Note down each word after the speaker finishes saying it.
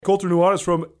Colter Nuanez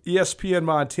from ESPN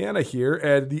Montana here,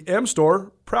 and the M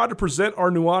Store, proud to present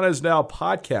our Nuanez Now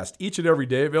podcast each and every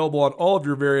day, available on all of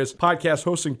your various podcast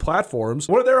hosting platforms.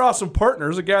 One of their awesome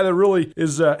partners, a guy that really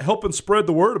is helping spread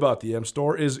the word about the M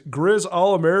Store, is Grizz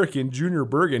All-American Junior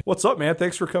Bergen. What's up, man?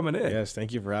 Thanks for coming in. Yes,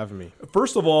 thank you for having me.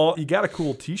 First of all, you got a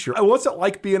cool t-shirt. What's it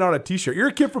like being on a t-shirt? You're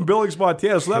a kid from Billings,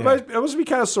 Montana, so that must be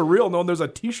kind of surreal knowing there's a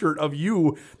t-shirt of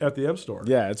you at the M Store.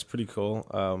 Yeah, it's pretty cool.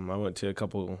 I went to a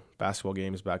couple basketball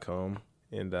games back home,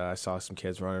 and I saw some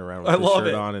kids running around with the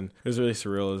shirt on, and it was really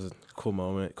surreal. It was a cool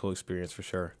moment, cool experience for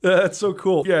sure. That's so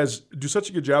cool. You guys do such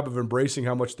a good job of embracing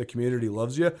how much the community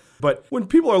loves you. But when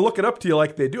people are looking up to you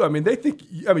like they do, they think,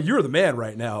 you're the man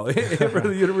right now for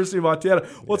the University of Montana.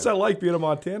 What's that like being a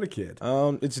Montana kid?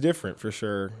 It's different for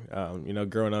sure.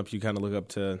 Growing up, you kind of look up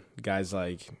to guys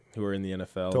like who are in the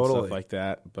NFL and stuff like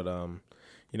that. But,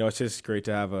 it's just great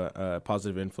to have a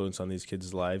positive influence on these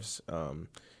kids' lives.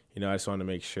 I just want to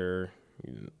make sure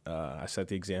I set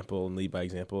the example and lead by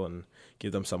example and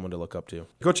give them someone to look up to.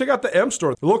 Go check out the M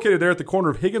Store. They're located there at the corner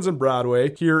of Higgins and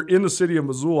Broadway here in the city of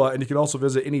Missoula, and you can also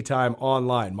visit anytime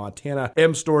online,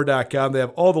 montanamstore.com. They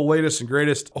have all the latest and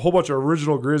greatest, a whole bunch of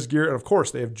original Grizz gear, and of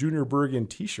course, they have Junior Bergen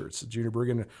t-shirts. Junior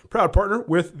Bergen, proud partner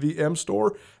with the M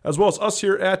Store, as well as us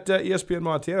here at ESPN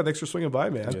Montana. Thanks for swinging by,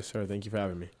 man. Yes, sir. Thank you for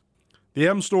having me. The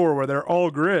M Store, where they're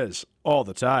all Grizz all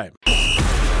the time.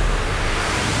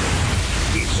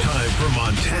 It's time for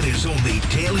Montana's only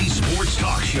daily sports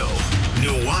talk show,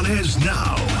 Nuanez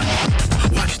Now.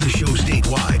 Watch the show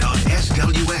statewide on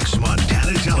SWX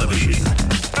Montana Television.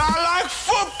 I like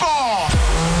football!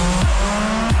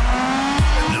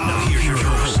 Now here's your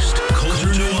host,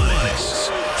 Colter Nuanez.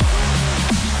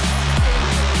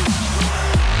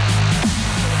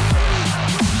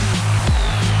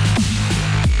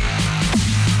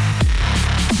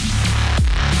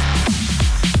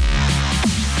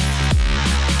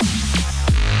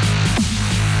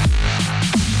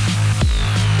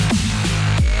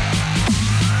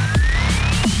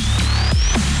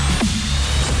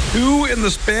 In the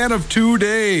span of 2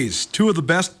 days, two of the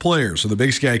best players of the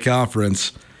Big Sky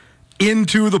Conference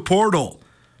into the portal.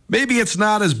 Maybe it's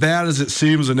not as bad as it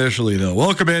seems initially, though.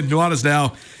 Welcome in. Nuanez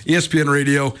Now, ESPN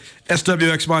Radio,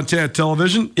 SWX Montana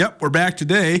Television. Yep, we're back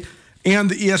today. And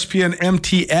the ESPN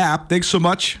MT app. Thanks so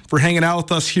much for hanging out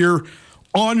with us here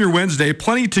on your Wednesday.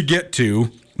 Plenty to get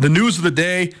to. The news of the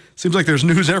day. Seems like there's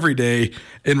news every day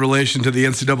in relation to the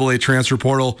NCAA transfer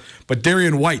portal. But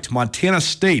Darian White, Montana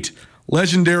State,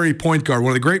 legendary point guard, one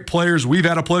of the great players we've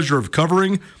had a pleasure of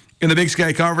covering in the Big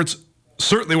Sky Conference.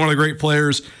 Certainly one of the great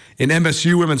players in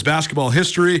MSU women's basketball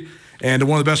history and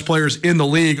one of the best players in the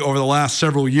league over the last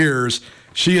several years.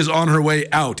 She is on her way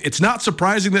out. It's not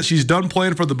surprising that she's done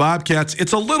playing for the Bobcats.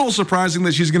 It's a little surprising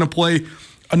that she's going to play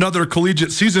another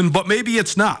collegiate season, but maybe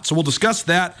it's not. So we'll discuss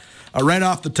that right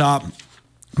off the top.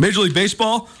 Major League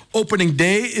Baseball opening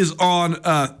day is on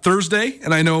Thursday,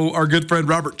 and I know our good friend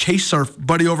Robert Chase, our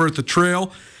buddy over at the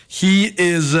Trail, he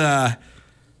is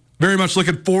very much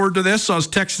looking forward to this. So I was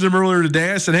texting him earlier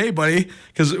today. I said, hey, buddy,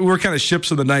 because we're kind of ships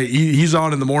of the night. He's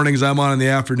on in the mornings, I'm on in the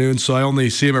afternoon, so I only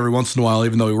see him every once in a while,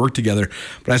 even though we work together.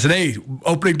 But I said, hey,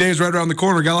 opening day is right around the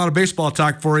corner. Got a lot of baseball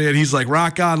talk for you. And he's like,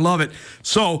 rock on, love it.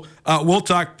 So we'll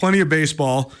talk plenty of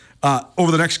baseball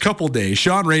over the next couple days.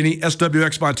 Shaun Rainey,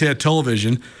 SWX Montana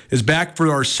Television, is back for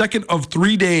our second of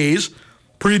 3 days,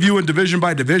 previewing division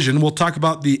by division. We'll talk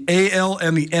about the AL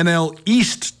and the NL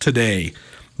East today.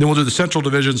 Then we'll do the Central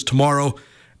divisions tomorrow.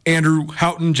 Andrew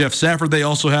Houghton, Jeff Safford, they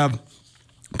also have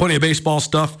plenty of baseball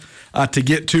stuff to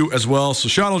get to as well. So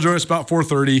Shaun will join us about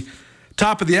 4:30.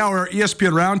 Top of the hour,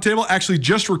 ESPN Roundtable. Actually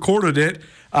just recorded it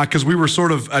because we were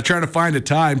sort of trying to find a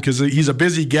time because he's a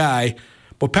busy guy.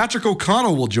 But Patrick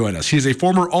O'Connell will join us. He's a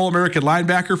former All-American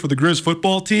linebacker for the Grizz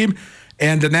football team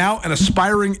and now an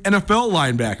aspiring NFL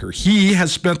linebacker. He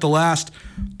has spent the last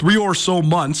 3 or so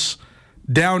months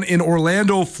down in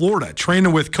Orlando, Florida,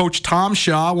 training with Coach Tom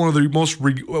Shaw, one of the most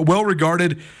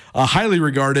well-regarded, highly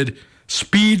regarded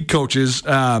speed coaches.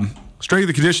 Strength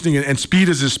and conditioning and speed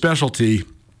is his specialty.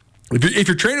 If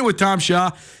you're training with Tom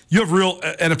Shaw, you have real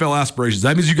NFL aspirations.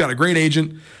 That means you've got a great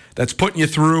agent that's putting you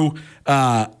through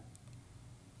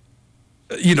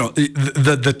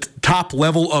the top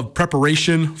level of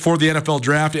preparation for the NFL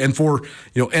draft and for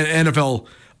NFL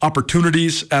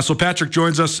opportunities. So Patrick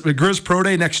joins us at Grizz Pro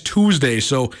Day next Tuesday.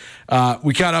 So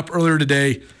we caught up earlier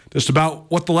today just about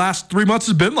what the last 3 months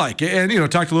has been like, and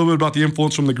talked a little bit about the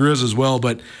influence from the Grizz as well.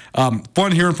 But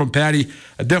fun hearing from Patty.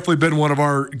 Definitely been one of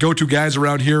our go-to guys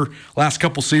around here last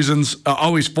couple seasons.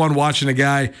 Always fun watching a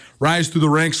guy rise through the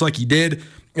ranks like he did.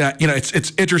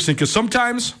 It's interesting because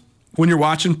sometimes when you're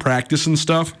watching practice and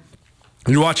stuff,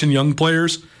 When you're watching young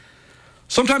players,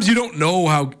 sometimes you don't know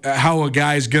how a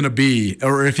guy's going to be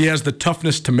or if he has the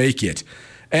toughness to make it.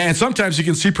 And sometimes you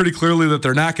can see pretty clearly that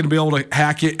they're not going to be able to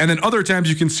hack it. And then other times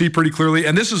you can see pretty clearly,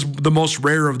 and this is the most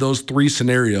rare of those three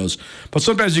scenarios, but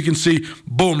sometimes you can see,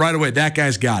 boom, right away, that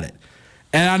guy's got it.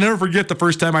 And I'll never forget the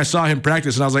first time I saw him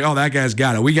practice, and I was like, oh, that guy's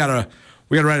got it. We gotta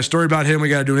write a story about him. We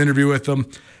got to do an interview with him.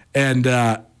 And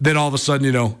then all of a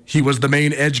sudden, he was the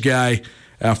main edge guy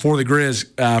for the Grizz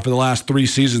for the last 3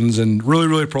 seasons and really,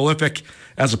 really prolific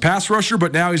as a pass rusher,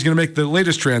 but now he's going to make the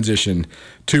latest transition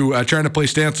to trying to play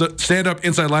stand-up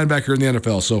inside linebacker in the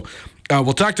NFL. So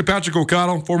we'll talk to Patrick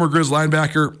O'Connell, former Grizz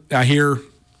linebacker, here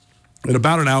in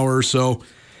about an hour or so.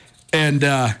 And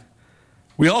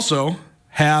we also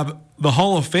have the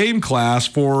Hall of Fame class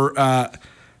for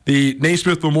the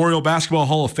Naismith Memorial Basketball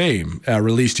Hall of Fame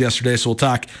released yesterday. So we'll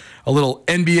talk a little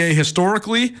NBA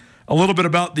historically, a little bit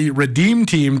about the Redeem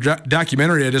Team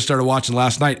documentary I just started watching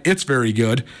last night. It's very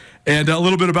good. And a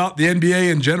little bit about the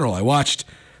NBA in general. I watched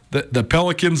the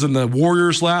Pelicans and the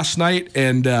Warriors last night,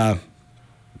 and it's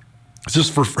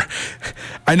just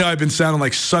I know I've been sounding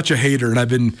like such a hater, and I've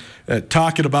been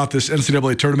talking about this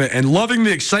NCAA tournament and loving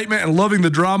the excitement and loving the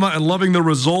drama and loving the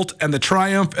result and the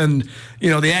triumph and,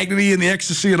 the agony and the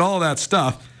ecstasy and all of that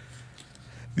stuff.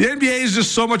 The NBA is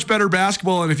just so much better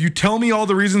basketball, and if you tell me all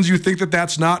the reasons you think that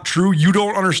that's not true, you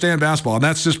don't understand basketball, and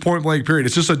that's just point blank period.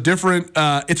 It's just a different,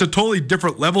 it's a totally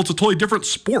different level. It's a totally different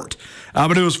sport,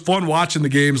 but it was fun watching the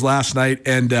games last night,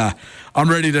 and I'm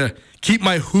ready to keep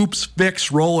my hoops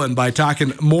fix rolling by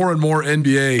talking more and more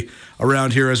NBA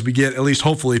around here as we get, at least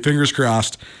hopefully, fingers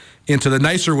crossed, into the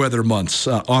nicer weather months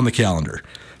on the calendar.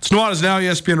 It's Nuanez Now,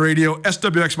 ESPN Radio,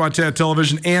 SWX Montana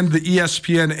Television, and the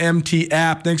ESPN MT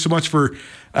app. Thanks so much for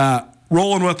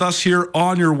rolling with us here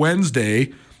on your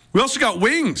Wednesday. We also got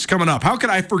wings coming up. How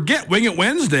could I forget Wing It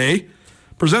Wednesday,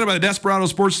 presented by the Desperado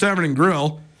Sports Tavern and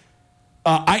Grill.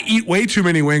 I eat way too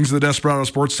many wings at the Desperado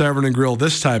Sports Tavern and Grill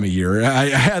this time of year.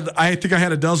 I think I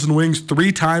had a dozen wings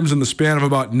 3 times in the span of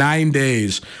about 9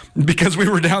 days because we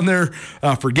were down there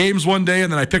for games one day,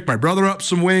 and then I picked my brother up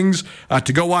some wings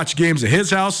to go watch games at his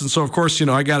house. And so, of course,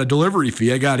 I got a delivery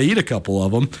fee. I got to eat a couple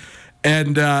of them.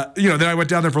 And, then I went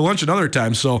down there for lunch another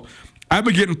time. So I've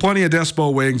been getting plenty of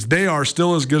Despo wings. They are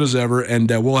still as good as ever, and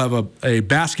we'll have a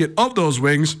basket of those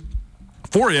wings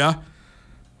for you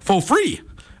for free.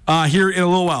 Here in a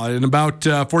little while. In about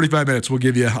 45 minutes, we'll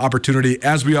give you an opportunity,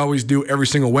 as we always do every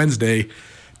single Wednesday,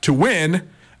 to win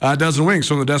a dozen wings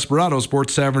from the Desperado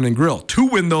Sports Tavern and Grill. To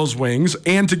win those wings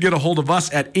and to get a hold of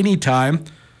us at any time,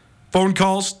 phone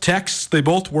calls, texts, they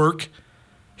both work.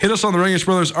 Hit us on the Rangish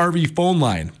Brothers RV phone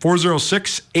line,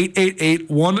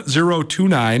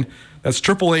 406-888-1029. That's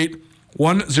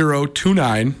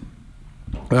 888-1029.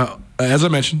 As I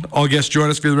mentioned, all guests join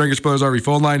us via the Rangish Brothers RV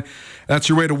phone line. That's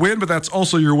your way to win, but that's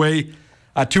also your way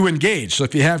to engage. So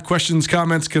if you have questions,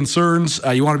 comments, concerns,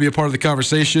 you want to be a part of the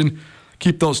conversation,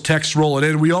 keep those texts rolling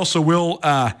in. We also will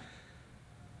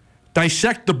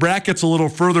dissect the brackets a little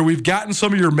further. We've gotten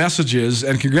some of your messages,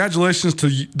 and congratulations to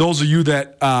those of you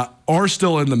that are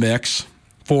still in the mix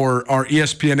for our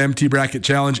ESPN MT Bracket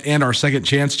Challenge and our Second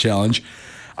Chance Challenge.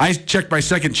 I checked my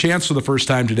Second Chance for the first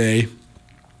time today.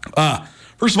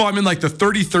 First of all, I'm in like the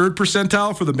 33rd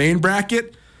percentile for the main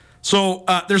bracket. So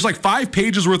there's like 5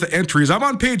 pages worth of entries. I'm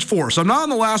on page 4, so I'm not on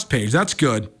the last page. That's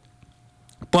good.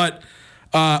 But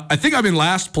I think I'm in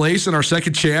last place in our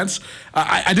Second Chance.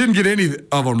 I didn't get any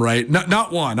of them right.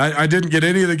 Not one. I didn't get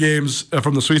any of the games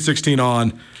from the Sweet 16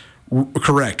 on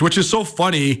correct, which is so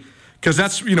funny because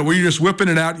that's, where you're just whipping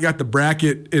it out. You got the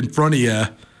bracket in front of you.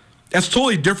 That's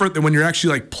totally different than when you're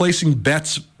actually like placing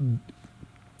bets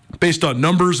based on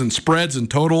numbers and spreads and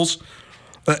totals.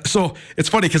 So it's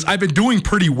funny because I've been doing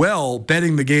pretty well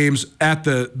betting the games at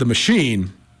the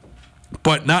machine,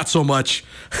 but not so much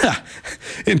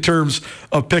in terms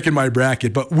of picking my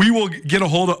bracket. But we will get a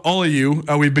hold of all of you.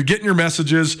 We've been getting your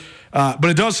messages, but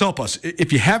it does help us.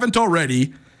 If you haven't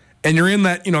already, and you're in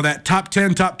that, that top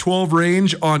 10, top 12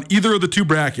 range on either of the 2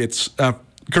 brackets,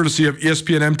 courtesy of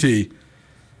ESPN MT,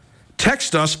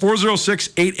 text us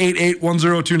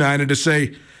 406-888-1029 and just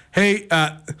say, hey,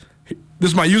 this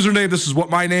is my username, this is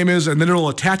what my name is, and then it'll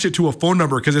attach it to a phone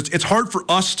number because it's hard for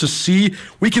us to see.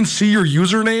 We can see your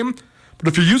username, but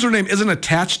if your username isn't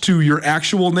attached to your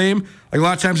actual name, like a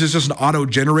lot of times it's just an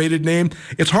auto-generated name,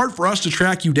 it's hard for us to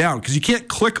track you down because you can't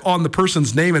click on the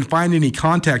person's name and find any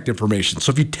contact information.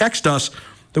 So if you text us,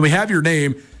 then we have your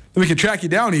name, then we can track you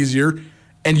down easier,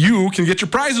 and you can get your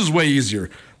prizes way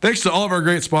easier. Thanks to all of our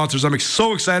great sponsors. I'm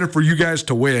so excited for you guys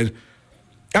to win.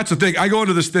 That's the thing. I go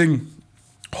into this thing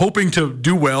hoping to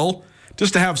do well,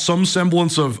 just to have some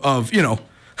semblance of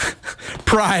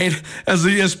pride as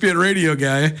the ESPN radio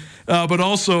guy, but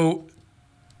also,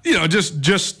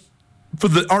 just for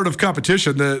the art of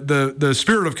competition, the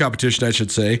spirit of competition, I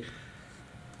should say.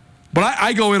 But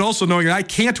I go in also knowing that I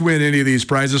can't win any of these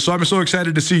prizes, so I'm so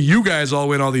excited to see you guys all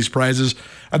win all these prizes.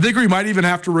 I think we might even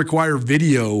have to require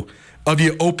video of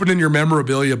you opening your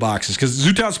memorabilia boxes, because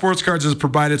Zootown Sports Cards has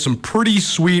provided some pretty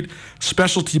sweet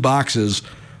specialty boxes.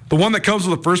 The one that comes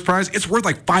with the first prize, it's worth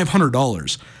like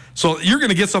 $500. So you're going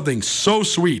to get something so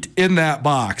sweet in that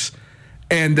box,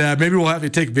 and maybe we'll have you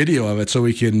take video of it so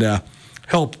we can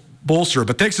help bolster.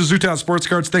 But thanks to Zootown Sports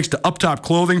Cards, thanks to Up Top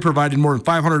Clothing, providing more than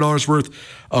 $500 worth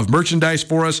of merchandise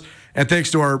for us, and thanks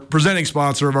to our presenting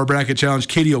sponsor of our bracket challenge,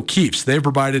 Katie O'Keefe's. They've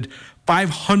provided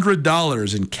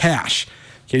 $500 in cash.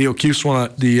 Katie O'Keefe's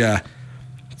one of the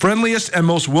friendliest and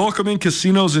most welcoming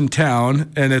casinos in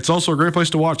town, and it's also a great place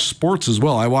to watch sports as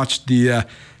well. I watched the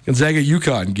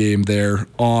Gonzaga-UConn game there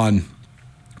on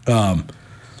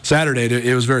Saturday.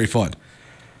 It was very fun.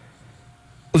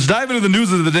 Let's dive into the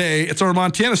news of the day. It's our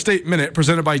Montana State Minute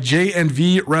presented by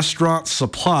J&V Restaurant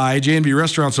Supply. J&V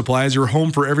Restaurant Supply is your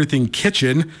home for everything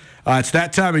kitchen. It's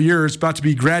that time of year. It's about to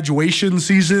be graduation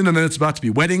season, and then it's about to be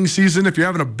wedding season. If you're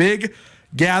having a big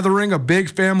gathering, a big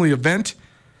family event,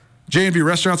 J&V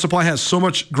Restaurant Supply has so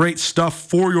much great stuff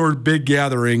for your big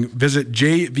gathering. Visit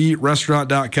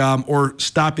jvrestaurant.com or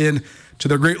stop in to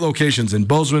their great locations in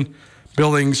Bozeman,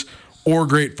 Billings, or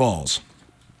Great Falls.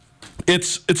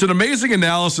 It's an amazing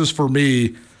analysis for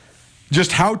me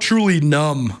just how truly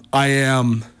numb I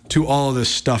am to all of this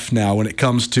stuff now when it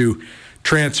comes to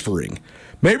transferring.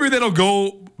 Maybe that'll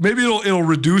go. Maybe it'll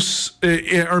reduce,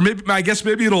 or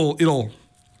maybe it'll.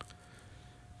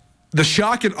 The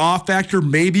shock and awe factor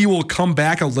maybe will come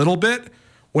back a little bit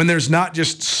when there's not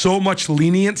just so much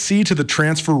leniency to the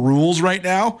transfer rules right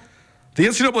now. The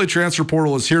NCAA transfer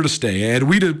portal is here to stay, and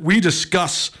we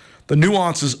discuss the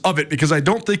nuances of it because I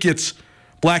don't think it's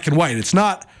black and white. It's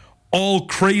not all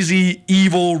crazy,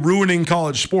 evil, ruining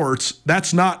college sports.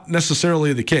 That's not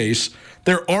necessarily the case.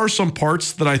 There are some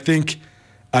parts that I think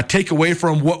take away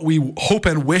from what we hope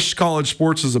and wish college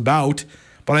sports is about,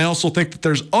 but I also think that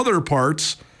there's other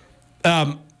parts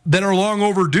that are long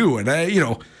overdue. And,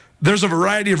 there's a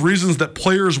variety of reasons that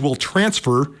players will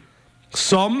transfer.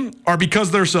 Some are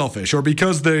because they're selfish or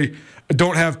because they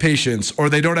don't have patience or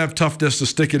they don't have toughness to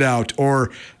stick it out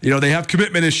or, they have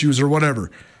commitment issues or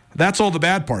whatever. That's all the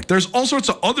bad part. There's all sorts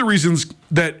of other reasons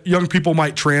that young people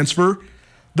might transfer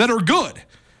that are good.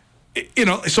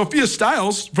 Sophia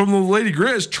Stiles from the Lady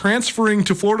Grizz transferring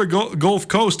to Florida Gulf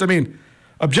Coast. I mean,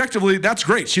 objectively, that's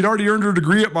great. She'd already earned her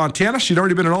degree at Montana. She'd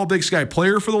already been an All-Big Sky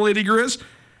player for the Lady Grizz.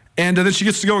 And then she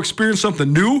gets to go experience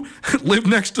something new, live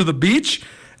next to the beach,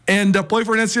 and play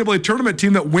for an NCAA tournament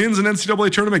team that wins an NCAA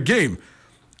tournament game.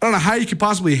 I don't know how you could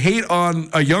possibly hate on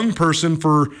a young person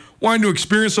for wanting to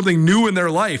experience something new in their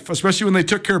life, especially when they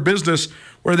took care of business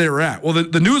where they were at. Well,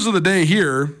 the news of the day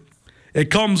here, it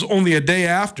comes only a day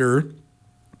after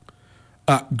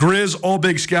Grizz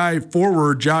All-Big Sky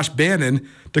forward Josh Bannon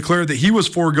declared that he was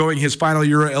foregoing his final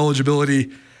year of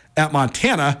eligibility at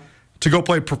Montana to go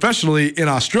play professionally in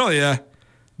Australia.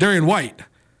 Darian White,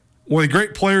 one of the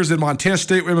great players in Montana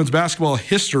State women's basketball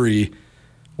history,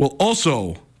 will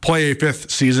also play a fifth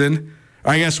season.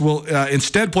 I guess will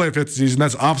instead play a fifth season.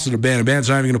 That's opposite of Bannon. Bannon's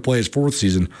not even going to play his fourth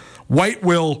season. White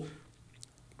will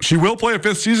play a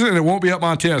fifth season, and it won't be at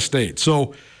Montana State.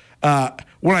 So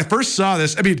when I first saw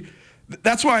this,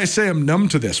 that's why I say I'm numb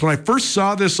to this. When I first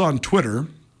saw this on Twitter,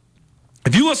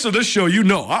 if you listen to this show,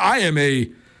 I am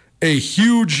a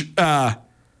huge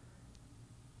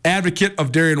advocate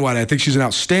of Darian White. I think she's an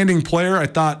outstanding player. I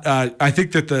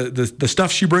think that the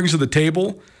stuff she brings to the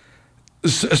table,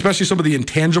 especially some of the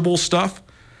intangible stuff,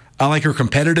 I like her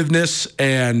competitiveness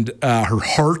and her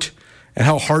heart and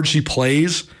how hard she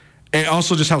plays, and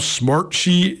also just how smart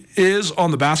she is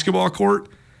on the basketball court.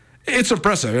 It's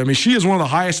impressive. She is one of the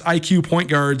highest IQ point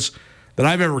guards that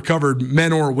I've ever covered,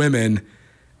 men or women,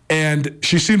 and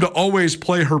she seemed to always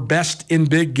play her best in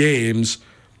big games.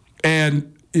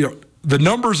 And, the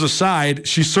numbers aside,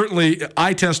 she's certainly,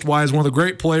 eye test-wise, one of the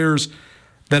great players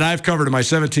that I've covered in my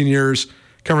 17 years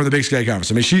covering the Big Sky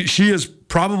Conference. She is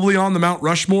probably on the Mount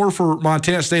Rushmore for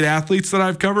Montana State athletes that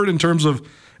I've covered in terms of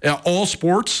all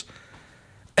sports.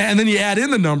 And then you add in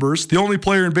the numbers, the only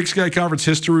player in Big Sky Conference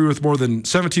history with more than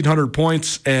 1,700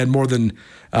 points and more than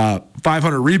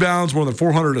 500 rebounds, more than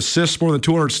 400 assists, more than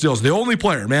 200 steals. The only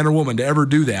player, man or woman, to ever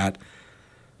do that.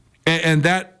 And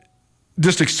that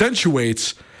just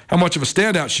accentuates how much of a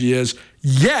standout she is.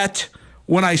 Yet,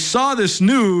 when I saw this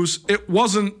news, it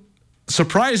wasn't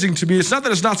surprising to me. It's not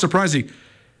that it's not surprising.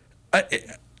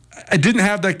 I didn't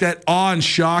have like that awe and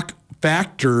shock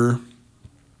factor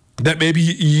that maybe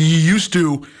you used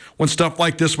to when stuff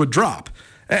like this would drop.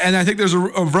 And I think there's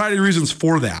a variety of reasons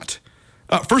for that.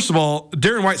 First of all,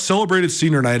 Darian White celebrated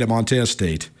senior night at Montana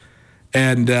State.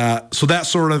 And so that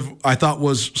sort of, I thought,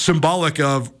 was symbolic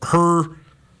of her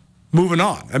moving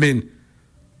on. I mean,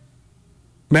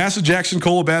 Massa, Jackson,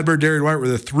 Cole, Badbear, Darian White were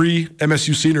the three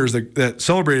MSU seniors that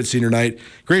celebrated senior night.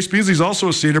 Grace Beasley's also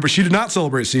a senior, but she did not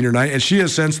celebrate senior night, and she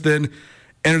has since then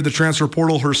entered the transfer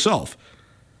portal herself.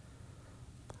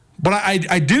 But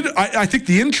I think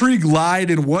the intrigue lied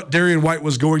in what Darian White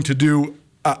was going to do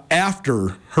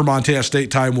after her Montana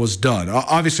State time was done.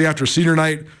 Obviously, after senior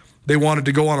night, they wanted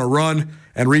to go on a run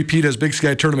and repeat as Big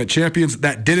Sky Tournament champions.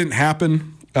 That didn't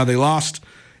happen. They lost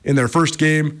in their first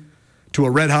game to a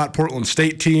red-hot Portland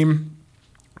State team.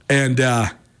 And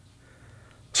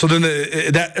so then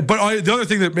the other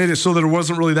thing that made it so that it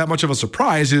wasn't really that much of a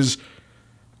surprise is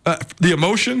the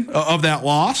emotion of that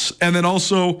loss, and then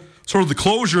also sort of the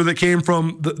closure that came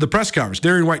from the press conference.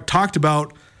 Darian White talked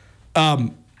about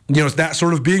that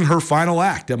sort of being her final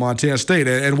act at Montana State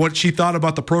and what she thought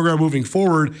about the program moving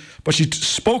forward, but she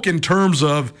spoke in terms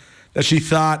of that she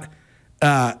thought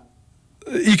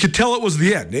you could tell it was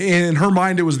the end. In her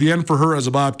mind, it was the end for her as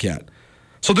a Bobcat.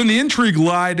 So then the intrigue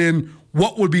lied in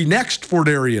what would be next for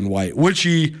Darian White. Would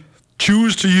she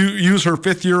choose to use her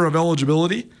fifth year of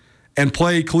eligibility and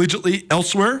play collegiately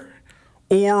elsewhere,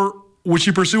 or would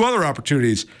she pursue other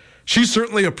opportunities? She's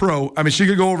certainly a pro. I mean, she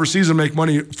could go overseas and make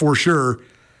money for sure.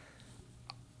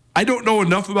 I don't know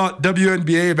enough about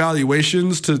WNBA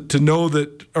evaluations to know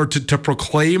that, or to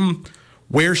proclaim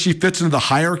where she fits into the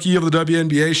hierarchy of the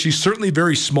WNBA. She's certainly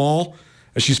very small.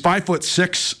 She's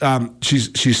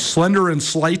 5'6". She's slender and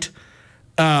slight,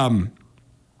 but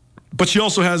she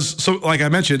also has, so like I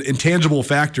mentioned, intangible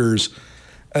factors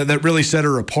that really set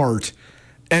her apart.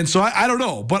 And so I don't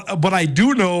know, but I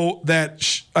do know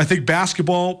that I think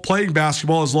playing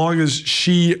basketball as long as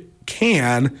she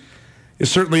can, is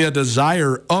certainly a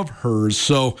desire of hers.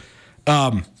 So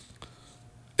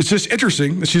it's just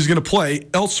interesting that she's going to play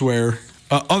elsewhere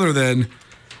other than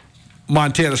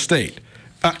Montana State.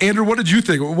 Andrew, what did you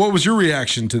think? What was your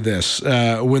reaction to this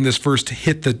when this first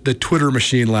hit the Twitter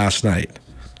machine last night?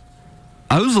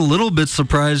 I was a little bit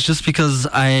surprised just because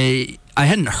I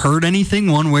hadn't heard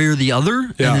anything one way or the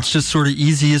other, and it's just sort of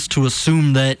easiest to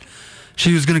assume that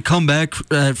she was going to come back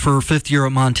for her fifth year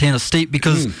at Montana State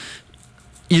because,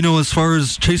 as far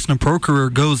as chasing a pro career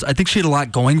goes, I think she had a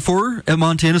lot going for her at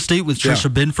Montana State with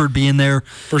Trisha Binford being there,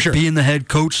 for sure, being the head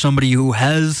coach, somebody who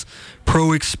has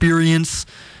pro experience.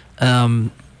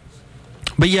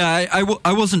 But yeah,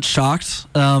 I wasn't shocked.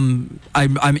 I'm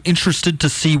interested to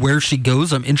see where she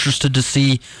goes. I'm interested to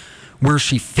see where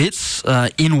she fits,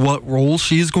 in what role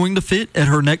she's going to fit at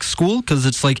her next school, because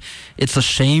it's a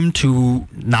shame to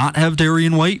not have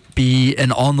Darian White be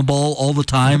an on-the-ball all the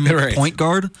time point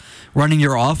guard running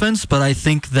your offense, but I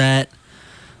think that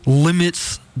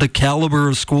limits the caliber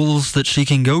of schools that she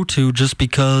can go to just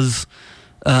because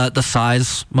the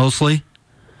size, mostly.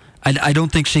 I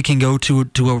don't think she can go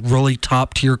to a really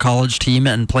top-tier college team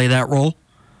and play that role.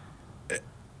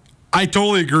 I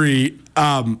totally agree.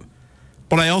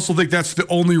 But I also think that's the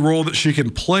only role that she can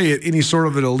play at any sort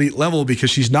of an elite level because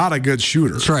she's not a good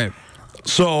shooter. That's right.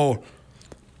 So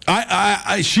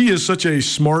she is such a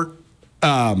smart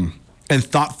and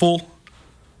thoughtful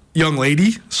young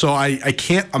lady. So I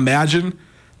can't imagine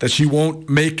that she won't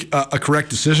make a correct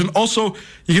decision. Also,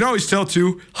 you can always tell,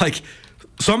 too,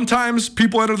 sometimes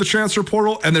people enter the transfer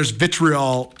portal and there's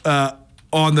vitriol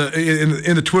in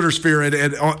the Twitter sphere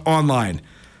and online.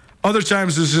 Other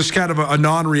times it's just kind of a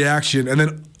non-reaction. And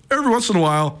then every once in a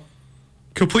while,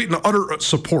 complete and utter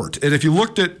support. And if you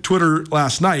looked at Twitter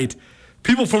last night,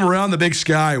 people from around the Big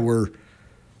Sky were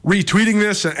retweeting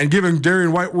this and giving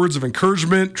Darian White words of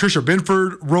encouragement. Trisha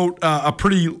Binford wrote a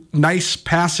pretty nice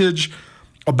passage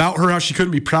about her, how she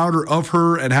couldn't be prouder of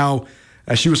her and how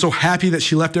she was so happy that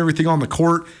she left everything on the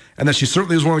court and that she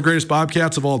certainly is one of the greatest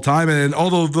Bobcats of all time. And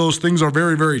all of those things are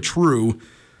very, very true.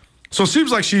 So it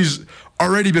seems like she's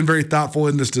already been very thoughtful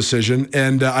in this decision,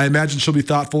 and I imagine she'll be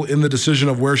thoughtful in the decision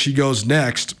of where she goes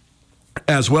next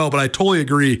as well. But I totally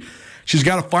agree. She's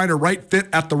got to find a right fit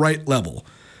at the right level.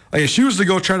 Like if she was to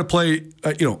go try to play,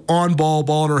 on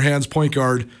ball in her hands, point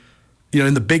guard,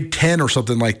 in the Big Ten or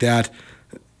something like that,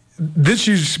 then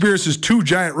she experiences two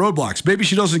giant roadblocks. Maybe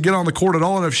she doesn't get on the court at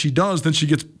all, and if she does, then she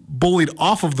gets bullied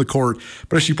off of the court.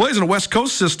 But if she plays in a West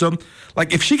Coast system,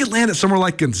 like if she could land it somewhere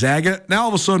like Gonzaga, now all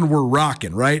of a sudden we're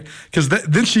rocking, right? Because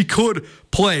then she could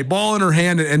play ball in her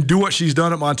hand and do what she's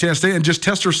done at Montana State and just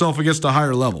test herself against a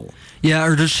higher level. Yeah,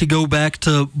 or does she go back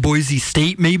to Boise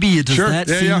State maybe? Does that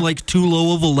seem like too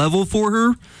low of a level for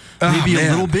her? Maybe a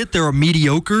little bit. They're a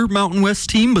mediocre Mountain West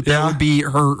team, but that would be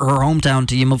her hometown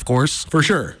team, of course. For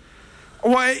sure.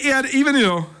 Well, yeah,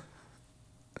 even,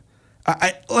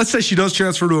 let's say she does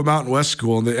transfer to a Mountain West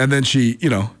school and then she,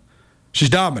 she's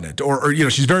dominant or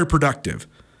she's very productive.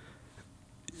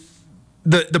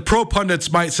 The pro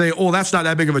pundits might say, oh, that's not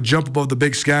that big of a jump above the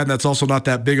Big Sky, and that's also not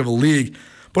that big of a league.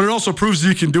 But it also proves that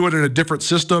you can do it in a different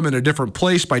system, in a different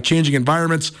place, by changing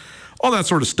environments, all that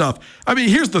sort of stuff. I mean,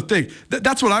 here's the thing.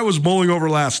 That's what I was mulling over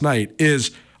last night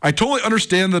is I totally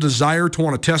understand the desire to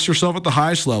want to test yourself at the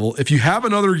highest level. If you have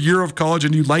another year of college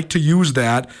and you'd like to use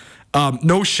that,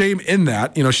 no shame in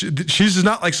that. She's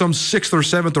not like some 6th or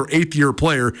 7th or 8th year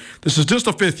player. This is just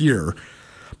a 5th year.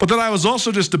 But then I was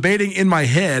also just debating in my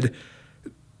head,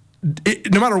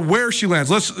 no matter where she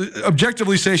lands, let's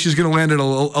objectively say she's going to land at a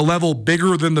level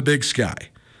bigger than the Big Sky.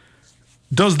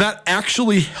 Does that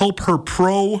actually help her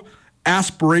pro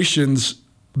aspirations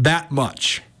that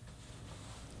much?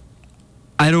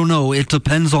 I don't know. It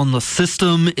depends on the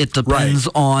system. It depends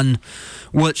on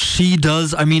what she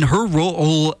does. I mean, her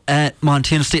role at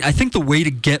Montana State, I think the way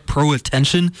to get pro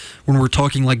attention when we're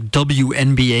talking like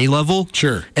WNBA level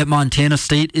at Montana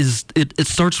State is it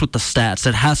starts with the stats.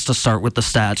 It has to start with the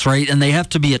stats, right? And they have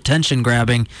to be attention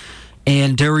grabbing.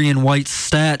 And Darian White's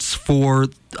stats for,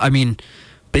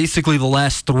 basically the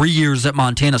last 3 years at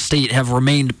Montana State have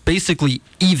remained basically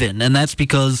even, and that's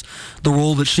because the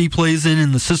role that she plays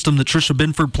in the system that Trisha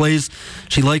Binford plays,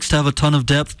 she likes to have a ton of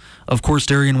depth. Of course,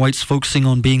 Darian White's focusing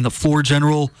on being the floor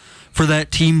general for that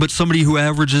team, but somebody who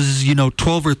averages,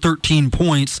 12 or 13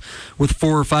 points with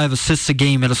 4 or 5 assists a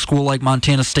game at a school like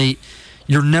Montana State,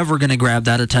 you're never going to grab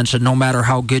that attention no matter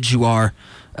how good you are.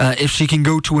 If she can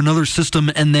go to another system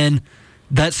and then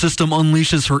that system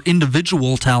unleashes her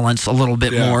individual talents a little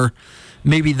bit more,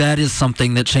 maybe that is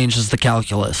something that changes the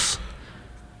calculus.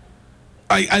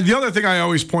 The other thing I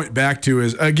always point back to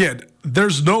is, again,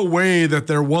 there's no way that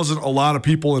there wasn't a lot of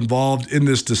people involved in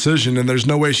this decision, and there's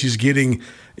no way she's getting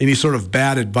any sort of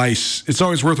bad advice. It's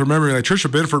always worth remembering that Trisha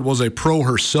Binford was a pro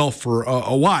herself for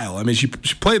a while. I mean, she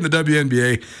played in the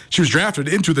WNBA. She was drafted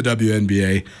into the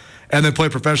WNBA and then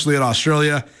played professionally in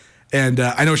Australia. And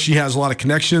I know she has a lot of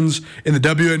connections in the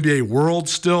WNBA world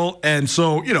still. And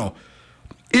so,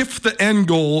 if the end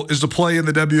goal is to play in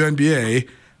the WNBA,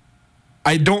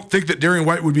 I don't think that Darian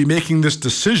White would be making this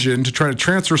decision to try to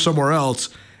transfer somewhere else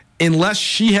unless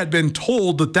she had been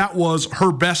told that that was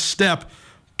her best step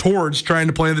towards trying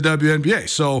to play in the WNBA.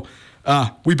 So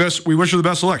we wish her the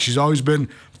best of luck. She's always been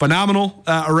phenomenal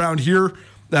around here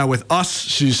with us.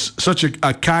 She's such a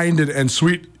kind and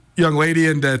sweet young lady,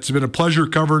 and it's been a pleasure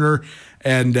covering her,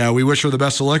 and we wish her the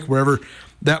best of luck wherever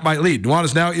that might lead.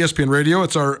 Nuanez Now, ESPN Radio.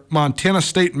 It's our Montana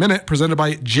State Minute presented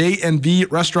by J&V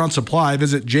Restaurant Supply.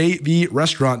 Visit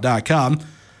jvrestaurant.com.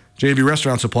 J&V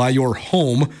Restaurant Supply, your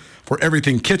home for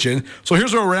everything kitchen. So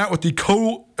here's where we're at with the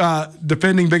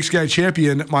co-defending Big Sky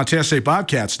champion Montana State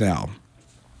Bobcats now.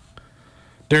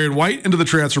 Darian White into the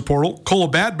transfer portal. Cola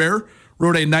Badbear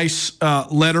wrote a nice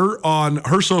letter on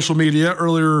her social media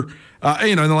earlier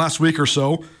in the last week or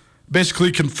so,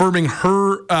 basically confirming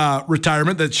her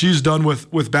retirement, that she's done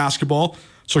with basketball.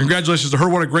 So congratulations to her.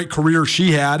 What a great career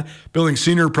she had, building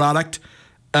senior product,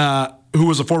 who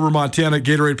was a former Montana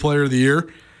Gatorade Player of the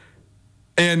Year.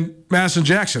 And Madison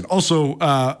Jackson also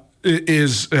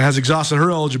has exhausted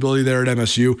her eligibility there at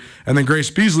MSU. And then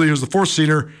Grace Beasley, who's the 4th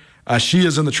senior, she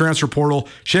is in the transfer portal.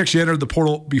 She actually entered the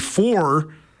portal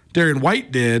before Darian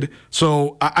White did,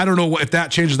 so I don't know if that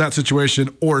changes that situation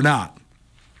or not.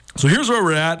 So here's where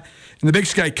we're at in the Big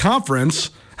Sky Conference.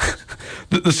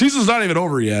 The season's not even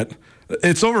over yet.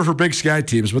 It's over for Big Sky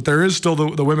teams, but there is still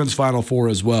the women's Final Four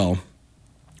as well.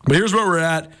 But here's where we're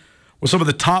at with some of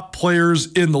the top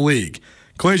players in the league.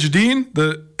 Kalasia Dean,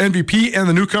 the MVP and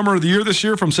the newcomer of the year this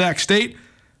year from Sac State,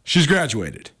 she's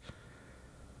graduated.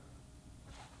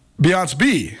 Beyonce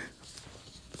B,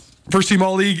 first-team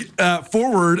All-League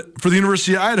forward for the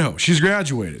University of Idaho. She's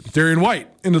graduated. Darian White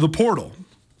into the portal.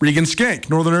 Regan Skank,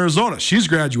 Northern Arizona. She's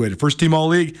graduated. First-team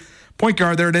All-League point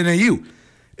guard there at NAU.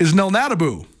 Isnell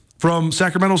Nadabu from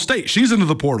Sacramento State. She's into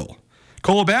the portal.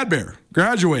 Cola Badbear,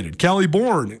 graduated. Callie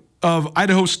Bourne of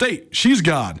Idaho State. She's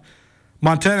gone.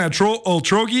 Montana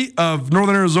Oltrogi of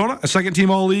Northern Arizona, a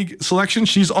second-team All-League selection.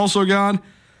 She's also gone.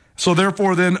 So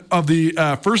therefore, then, of the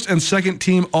first and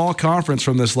second-team All-Conference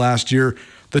from this last year,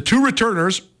 the 2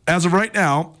 returners, as of right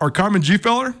now, are Carmen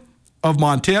Gfeller of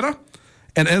Montana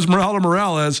and Esmeralda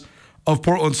Morales of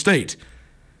Portland State.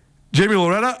 Jamie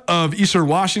Loretta of Eastern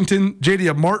Washington,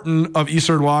 Jadia Martin of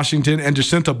Eastern Washington, and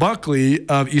Jacinta Buckley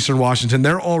of Eastern Washington.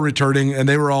 They're all returning, and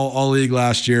they were all league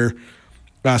last year.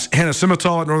 Hannah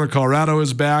Simmental at Northern Colorado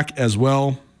is back as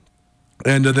well.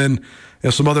 And then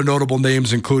some other notable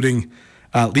names, including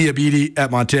Leah Beatty at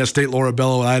Montana State, Laura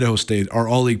Bello at Idaho State, are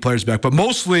all league players back. But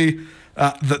mostly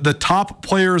the top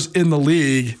players in the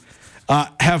league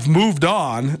have moved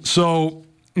on. So,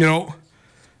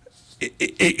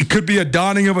 it could be a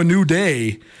dawning of a new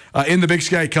day in the Big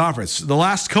Sky Conference. The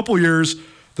last couple years,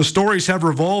 the stories have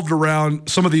revolved around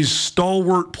some of these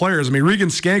stalwart players. I mean, Regan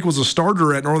Skank was a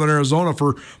starter at Northern Arizona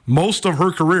for most of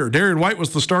her career. Darian White was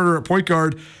the starter at point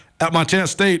guard at Montana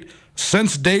State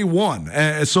since day one.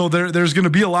 So there's going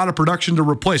to be a lot of production to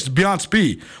replace. Beyonce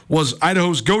B was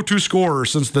Idaho's go-to scorer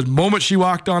since the moment she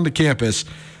walked onto campus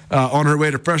on her way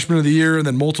to freshman of the year and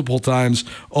then multiple times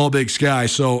all Big Sky.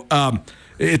 So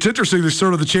it's interesting, there's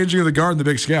sort of the changing of the guard in the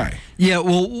Big Sky. Yeah,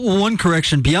 well, one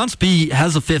correction. Beyonce B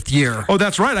has a fifth year. Oh,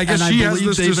 that's right. I guess she has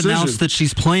this decision. They've announced that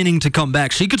she's planning to come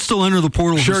back. She could still enter the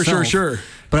portal herself. Sure.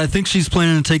 But I think she's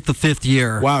planning to take the fifth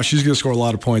year. Wow, she's going to score a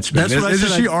lot of points, man.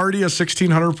 Isn't she already a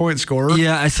 1,600-point scorer?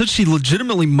 Yeah, I said she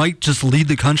legitimately might just lead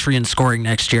the country in scoring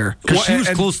next year. Because she was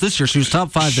close this year. She was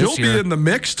top 5 this year. She'll be in the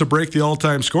mix to break the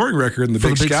all-time scoring record in the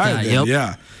Big Sky. Yep.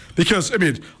 Yeah. Because,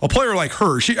 a player like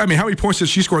her, how many points did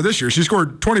she score this year? She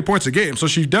scored 20 points a game, so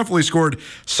she definitely scored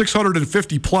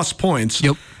 650-plus points in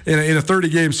a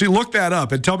 30-game. See, look that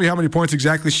up and tell me how many points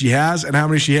exactly she has and how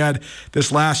many she had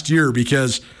this last year,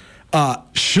 because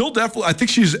she'll definitely, I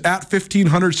think she's at 1,500,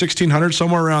 1,600,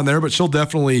 somewhere around there, but she'll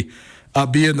definitely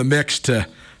be in the mix to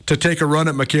take a run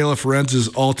at Michaela Ferenz's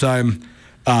all-time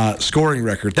scoring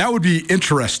record. That would be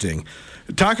interesting.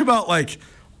 Talk about,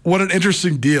 what an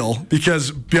interesting deal,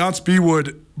 because Beyonce B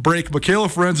would break Michaela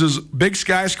Ferenz's Big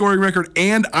Sky scoring record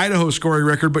and Idaho scoring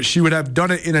record, but she would have done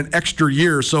it in an extra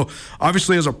year. So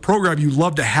obviously as a program, you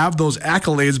love to have those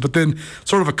accolades, but then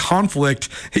sort of a conflict,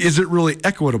 is it really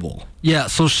equitable? Yeah,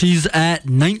 so she's at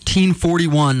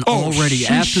 1941 already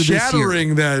after this year.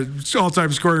 Shattering that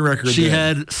all-time scoring record. She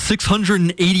had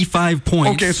 685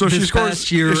 points. Okay, so if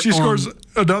she scores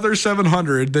another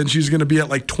 700, then she's going to be at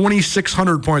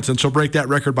 2,600 points, and she'll break that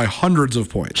record by hundreds of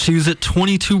points. She was at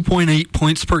 22.8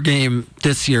 points per game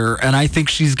this year, and I think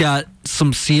she's got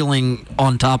some ceiling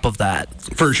on top of that.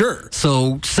 For sure.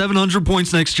 So 700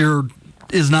 points next year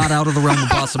is not out of the realm of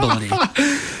possibility.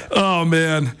 Oh,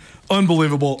 man.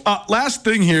 Unbelievable. Last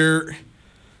thing here.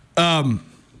 I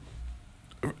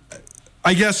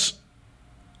guess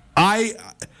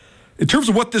in terms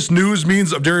of what this news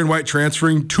means of Darian White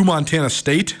transferring to Montana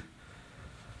State,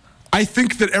 I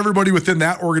think that everybody within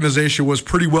that organization was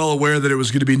pretty well aware that it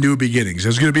was going to be new beginnings. It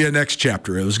was going to be a next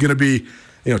chapter. It was going to be,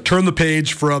 turn the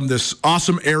page from this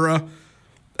awesome era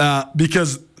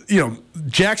because,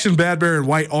 Jackson, Badbear, and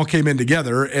White all came in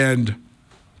together, and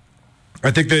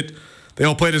I think that they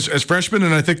all played as freshmen,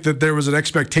 and I think that there was an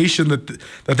expectation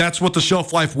that's what the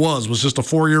shelf life was just a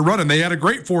 4-year run, and they had a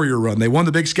great 4-year run. They won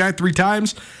the Big Sky 3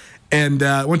 times and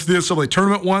went to the NCAA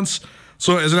tournament once,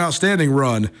 so it was an outstanding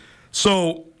run.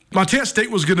 So Montana State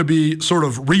was going to be sort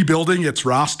of rebuilding its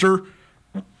roster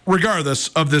regardless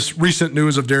of this recent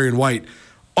news of Darian White.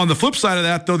 On the flip side of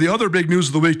that, though, the other big news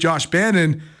of the week, Josh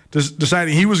Bannon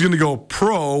deciding he was going to go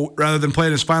pro rather than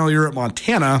playing his final year at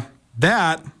Montana,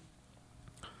 that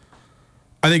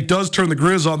I think does turn the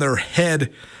Grizz on their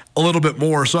head a little bit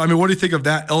more. So, what do you think of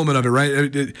that element of it,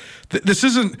 right? This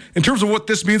isn't, in terms of what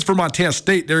this means for Montana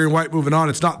State, Darian White moving on,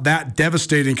 it's not that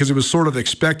devastating because it was sort of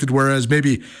expected, whereas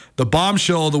maybe the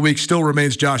bombshell of the week still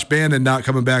remains Josh Bannon not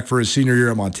coming back for his senior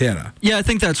year at Montana. Yeah, I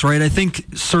think that's right. I think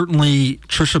certainly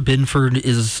Tricia Binford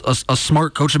is a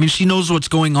smart coach. She knows what's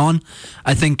going on.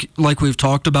 I think, like we've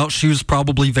talked about, she was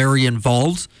probably very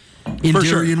involved in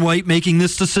Darian White making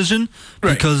this decision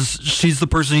because she's the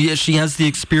person, she has the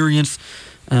experience.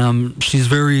 She's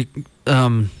very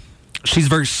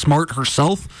smart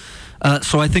herself.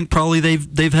 So I think probably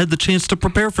they've had the chance to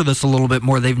prepare for this a little bit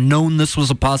more. They've known this was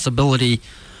a possibility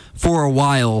for a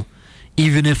while,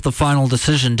 even if the final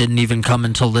decision didn't even come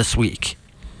until this week.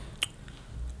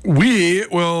 We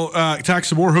will talk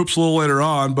some more hoops a little later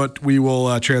on, but we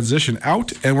will transition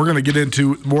out, and we're going to get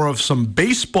into more of some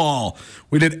baseball.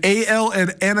 We did AL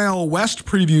and NL West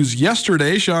previews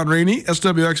yesterday. Shaun Rainey,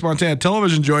 SWX Montana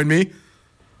Television, joined me.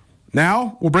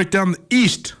 Now we'll break down the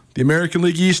East, the American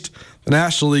League East, the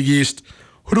National League East.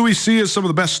 Who do we see as some of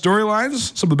the best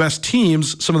storylines, some of the best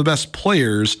teams, some of the best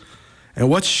players, and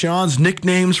what's Shaun's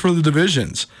nicknames for the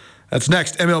divisions? That's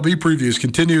next. MLB Previews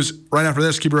continues right after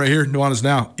this. Keep it right here. Nuanez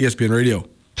Now, ESPN Radio.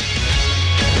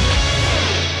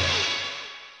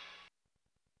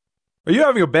 Are you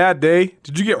having a bad day?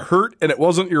 Did you get hurt and it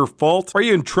wasn't your fault? Are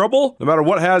you in trouble? No matter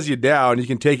what has you down, you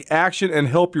can take action and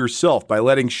help yourself by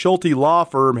letting Schulte Law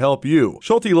Firm help you.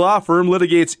 Schulte Law Firm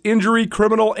litigates injury,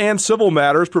 criminal, and civil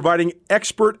matters, providing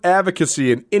expert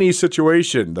advocacy in any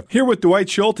situation. Here with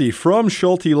Dwight Schulte from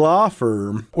Schulte Law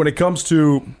Firm. When it comes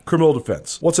to criminal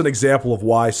defense, what's an example of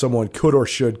why someone could or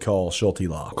should call Schulte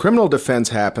Law? Criminal defense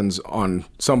happens on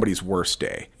somebody's worst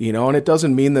day, and it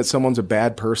doesn't mean that someone's a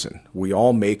bad person. We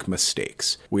all make mistakes.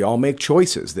 We all make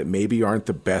choices that maybe aren't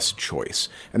the best choice,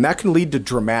 and that can lead to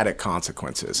dramatic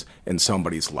consequences in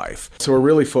somebody's life. So we're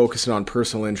really focusing on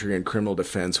personal injury and criminal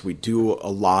defense. We do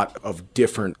a lot of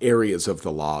different areas of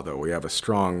the law, though. We have a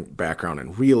strong background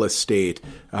in real estate.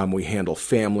 We handle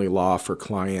family law for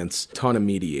clients, a ton of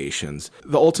mediations.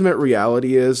 The ultimate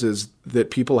reality is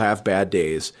that people have bad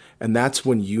days, and that's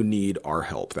when you need our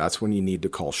help. That's when you need to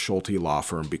call Schulte Law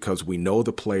Firm, because we know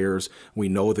the players, we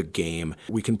know the game.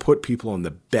 We can put people in the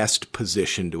best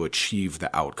position to achieve the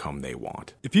outcome they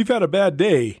want. If you've had a bad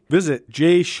day, visit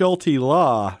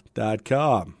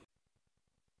jschultelaw.com.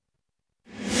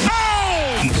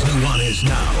 It's Nuanez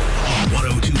Now on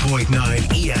 102.9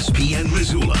 ESPN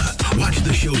Missoula. Watch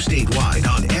the show statewide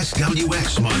on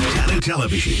SWX Montana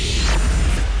Television.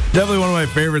 Definitely one of my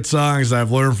favorite songs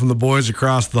I've learned from the boys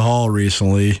across the hall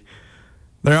recently.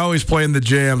 They're always playing the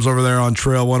jams over there on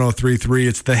Trail 103.3.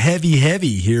 It's the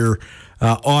heavy here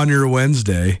on your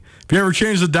Wednesday. If you ever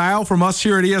change the dial from us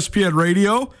here at ESPN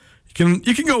Radio,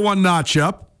 you can go one notch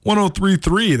up.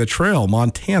 103.3, the Trail,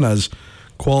 Montana's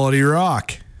quality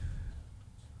rock.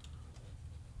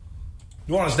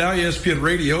 Nuanez Now, ESPN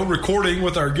Radio, recording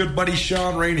with our good buddy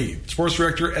Shaun Rainey, sports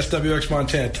director, SWX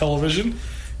Montana Television.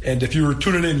 And if you were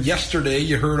tuning in yesterday,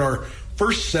 you heard our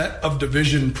first set of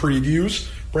division previews,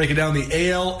 breaking down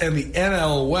the AL and the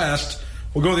NL West.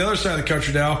 We'll go to the other side of the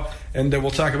country now, and we'll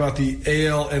talk about the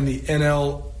AL and the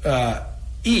NL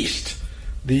East.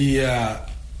 The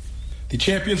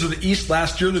champions of the East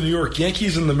last year, the New York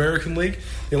Yankees in the American League,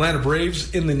 the Atlanta Braves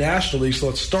in the National League. So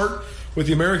let's start with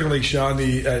the American League, Shaun.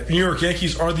 The New York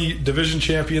Yankees are the division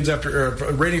champions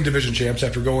reigning division champs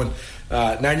after going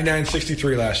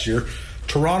 99-63 last year.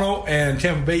 Toronto and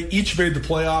Tampa Bay each made the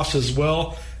playoffs as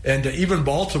well. And even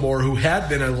Baltimore, who had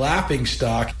been a laughing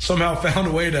stock, somehow found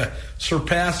a way to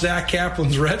surpass Zach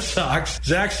Kaplan's Red Sox.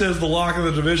 Zach says the lock of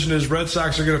the division is Red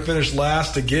Sox are going to finish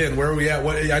last again. Where are we at?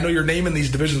 I know you're naming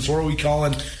these divisions. What are we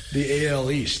calling the AL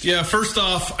East? Yeah, first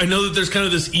off, I know that there's kind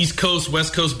of this East Coast,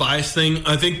 West Coast bias thing.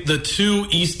 I think the two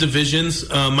East divisions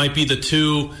might be the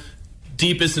two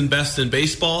deepest and best in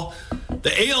baseball.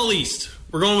 The AL East,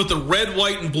 we're going with the red,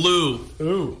 white, and blue.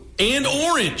 Ooh. And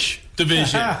orange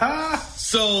division.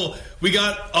 So we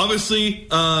got, obviously,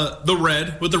 the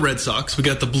red with the Red Sox. We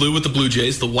got the blue with the Blue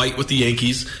Jays, the white with the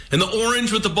Yankees, and the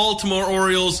orange with the Baltimore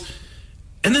Orioles.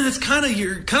 And then it's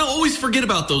you always forget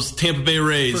about those Tampa Bay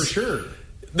Rays. For sure.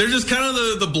 They're just kind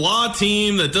of the blah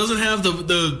team that doesn't have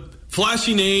the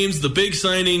flashy names, the big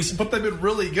signings. But they've been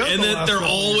really good. And then they're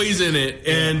always in it.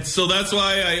 Yeah. And so that's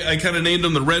why I kind of named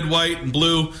them the red, white, and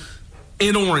blue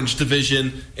and orange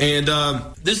division. And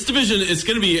this division is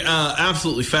going to be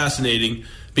absolutely fascinating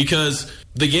because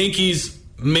the Yankees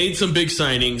made some big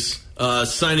signings,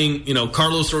 signing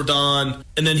Carlos Rodon,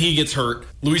 and then he gets hurt.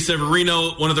 Luis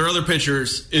Severino, one of their other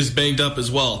pitchers, is banged up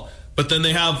as well. But then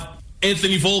they have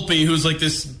Anthony Volpe, who's like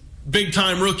this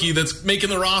big-time rookie that's making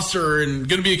the roster and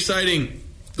going to be exciting.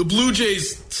 The Blue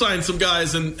Jays signed some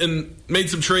guys and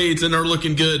made some trades and are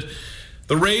looking good.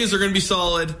 The Rays are going to be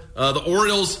solid. The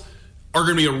Orioles are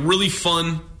going to be a really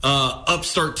fun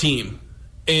upstart team.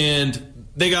 And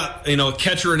they got a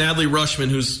catcher in Adley Rutschman,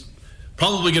 who's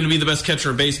probably going to be the best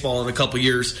catcher in baseball in a couple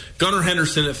years. Gunnar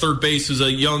Henderson at third base, who's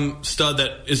a young stud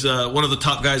that is one of the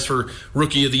top guys for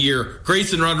Rookie of the Year.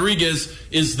 Grayson Rodriguez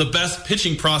is the best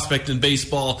pitching prospect in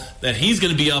baseball, that he's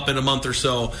going to be up in a month or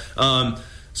so.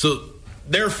 So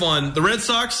they're fun. The Red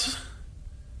Sox,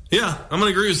 yeah, I'm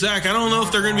going to agree with Zach. I don't know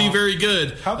if they're going to be very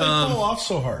good. How'd they pull off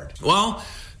so hard? Well,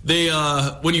 they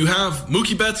when you have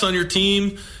Mookie Betts on your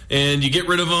team and you get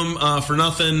rid of him for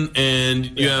nothing,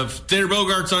 and you have Tanner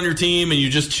Bogarts on your team and you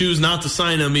just choose not to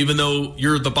sign him even though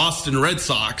you're the Boston Red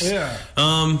Sox,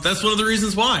 that's one of the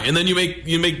reasons why. And then you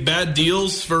make bad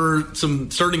deals for some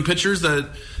starting pitchers that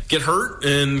get hurt,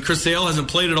 and Chris Sale hasn't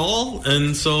played at all,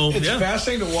 and so it's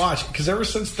fascinating to watch because ever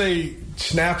since they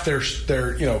snapped their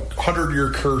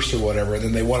 100-year curse or whatever, and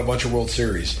then they won a bunch of World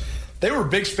Series, they were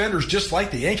big spenders just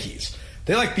like the Yankees.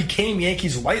 They became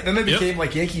Yankees light, then they became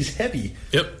Yankees heavy.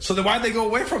 Yep. So then why'd they go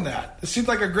away from that? It seems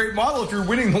like a great model if you're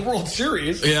winning the World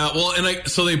Series. Yeah, well,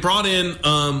 so they brought in a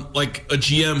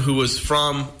GM who was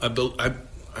from I'm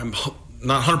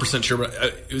not 100% sure, but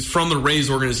it was from the Rays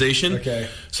organization. Okay.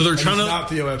 So they're trying to not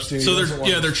Theo Epstein. So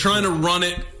they're trying to run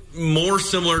it more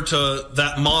similar to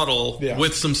that model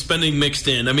with some spending mixed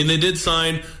in. I mean, they did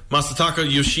sign Masataka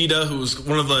Yoshida, who was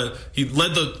he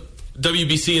led the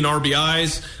WBC in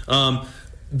RBIs.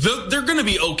 They're going to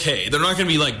be okay. They're not going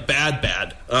to be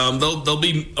bad. They'll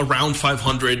be around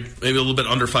 500, maybe a little bit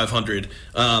under 500.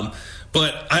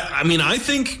 But I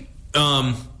think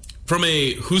from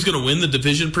a who's going to win the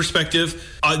division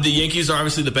perspective, the Yankees are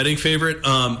obviously the betting favorite.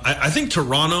 I think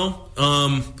Toronto.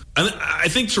 I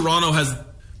think Toronto has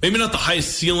maybe not the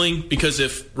highest ceiling, because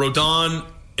if Rodon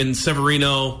and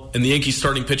Severino and the Yankees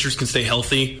starting pitchers can stay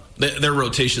healthy, their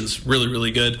rotation's really,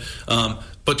 really good.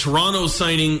 But Toronto's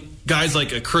signing guys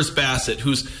like a Chris Bassett,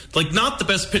 who's not the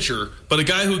best pitcher, but a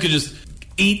guy who could just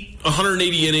eat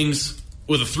 180 innings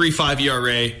with a 3.5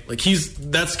 ERA.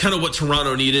 That's kind of what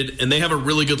Toronto needed, and they have a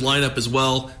really good lineup as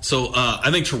well. So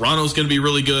I think Toronto's going to be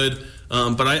really good.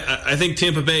 But I think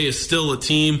Tampa Bay is still a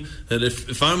team that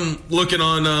if I'm looking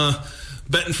on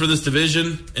betting for this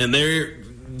division, and they're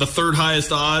the third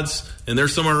highest odds, and they're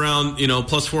somewhere around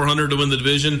plus 400 to win the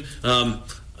division,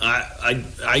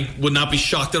 I would not be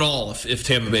shocked at all if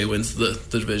Tampa Bay wins the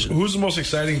division. Who's the most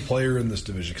exciting player in this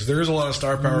division? Because there is a lot of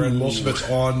star power, and most of it's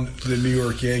on the New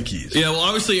York Yankees. Yeah, well,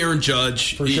 obviously Aaron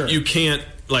Judge. For sure. You can't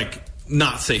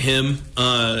not say him.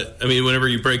 Whenever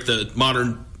you break the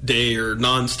modern day or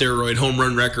non-steroid home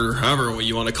run record, or however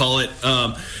you want to call it,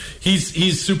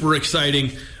 he's super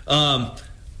exciting. But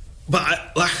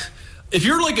if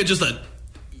you're just a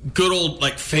good old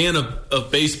fan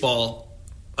of baseball,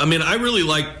 I really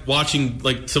like watching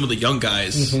some of the young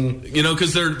guys,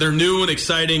 because they're new and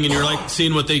exciting, and you're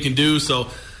seeing what they can do. So,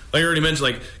 I already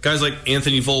mentioned, guys like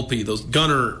Anthony Volpe, those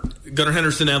Gunnar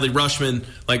Henderson, Adley Rutschman,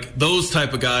 those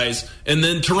type of guys. And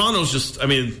then Toronto's just,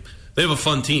 they have a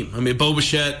fun team. Bo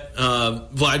Bichette,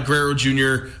 Vlad Guerrero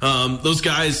Jr., those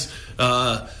guys.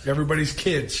 Everybody's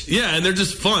kids. Yeah, and they're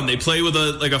just fun. They play with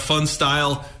a fun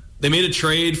style. They made a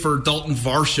trade for Dalton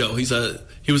Varsho.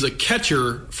 He was a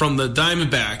catcher from the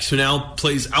Diamondbacks who now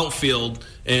plays outfield,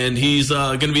 and he's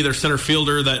going to be their center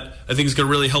fielder that I think is going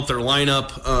to really help their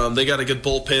lineup. They got a good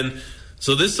bullpen.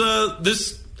 So this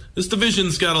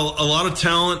division's got a lot of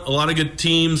talent, a lot of good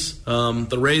teams.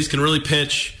 The Rays can really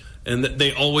pitch, and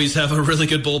they always have a really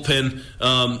good bullpen.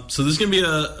 So this is going to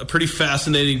be a pretty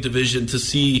fascinating division to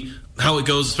see how it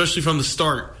goes, especially from the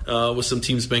start with some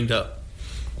teams banged up.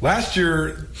 Last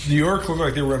year, New York looked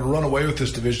like they were going to run away with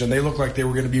this division, and they looked like they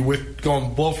were going to be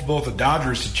going both the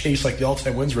Dodgers to chase the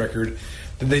all-time wins record.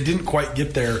 Then they didn't quite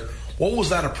get there. What was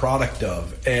that a product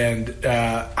of? And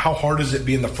how hard is it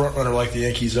being the front runner like the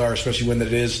Yankees are, especially when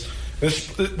it is?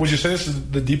 Would you say this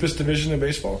is the deepest division in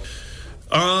baseball?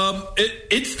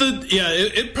 It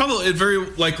very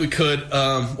likely could.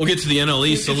 We'll get to the NL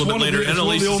East a little bit later.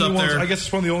 NL East is up there. I guess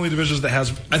it's one of the only divisions that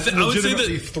has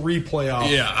legitimately 3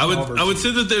 playoffs. Yeah, I would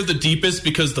say that they're the deepest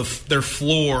because their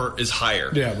floor is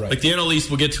higher. Yeah, right. The NL East,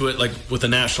 we'll get to it with the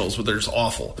Nationals, where there's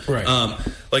awful. Right.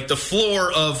 The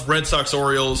floor of Red Sox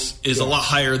Orioles is a lot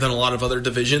higher than a lot of other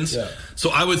divisions. Yeah.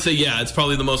 So I would say, it's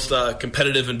probably the most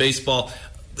competitive in baseball.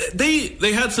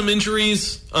 They had some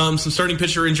injuries, some starting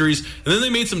pitcher injuries, and then they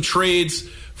made some trades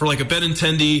for a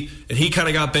Benintendi, and he kind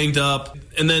of got banged up.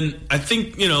 And then I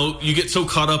think you get so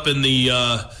caught up in the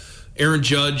Aaron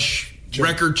Judge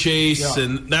record chase,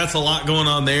 and that's a lot going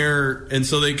on there. And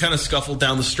so they kind of scuffled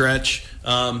down the stretch.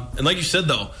 And like you said,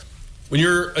 though, when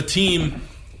you're a team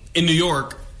in New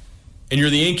York and you're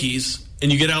the Yankees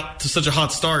and you get out to such a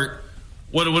hot start,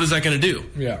 what is that going to do?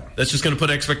 Yeah. That's just going to put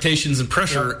expectations and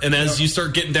pressure. And as you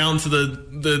start getting down to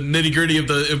the nitty-gritty of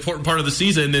the important part of the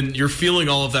season, and you're feeling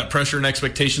all of that pressure and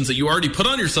expectations that you already put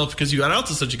on yourself because you got out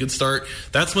to such a good start,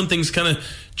 that's when things kind of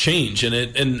change.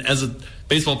 And as a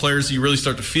baseball players, you really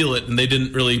start to feel it, and they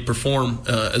didn't really perform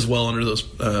as well under those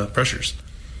pressures.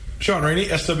 Shaun Rainey,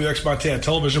 SWX Montana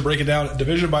Television, breaking down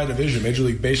division by division. Major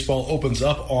League Baseball opens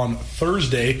up on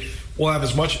Thursday. We'll have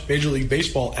as much Major League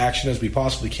Baseball action as we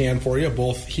possibly can for you,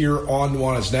 both here on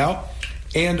Nuanez Now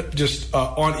and just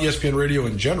on ESPN Radio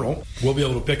in general. We'll be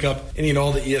able to pick up any and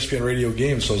all the ESPN Radio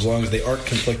games, so as long as they aren't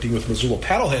conflicting with Missoula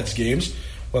Paddleheads games,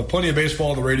 we'll have plenty of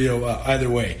baseball on the radio either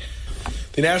way.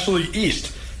 The National League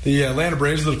East, the Atlanta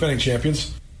Braves, the defending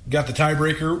champions, got the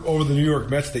tiebreaker over the New York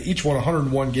Mets. They each won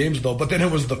 101 games, though, but then it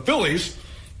was the Phillies,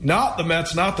 not the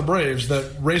Mets, not the Braves,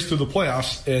 that raced through the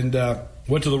playoffs and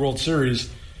went to the World Series.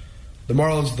 The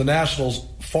Marlins, the Nationals,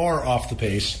 far off the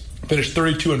pace. Finished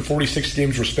 32 and 46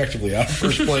 games respectively out of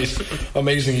first place.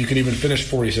 Amazing you can even finish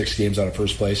 46 games out of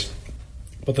first place.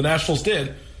 But the Nationals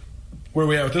did. Where are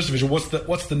we at with this division? What's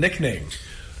the nickname?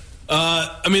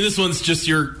 This one's just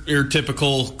your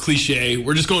typical cliche.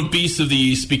 We're just going Beasts of the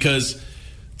East because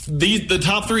the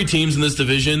top 3 teams in this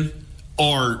division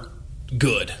are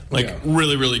good.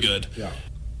 Really, really good. Yeah.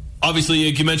 Obviously,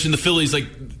 like you mentioned the Phillies,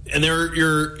 and they're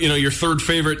your third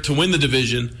favorite to win the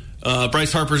division.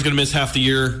 Bryce Harper's going to miss half the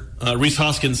year. Rhys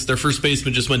Hoskins, their first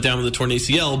baseman, just went down with a torn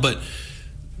ACL, but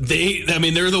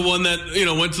they're the one that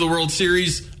went to the World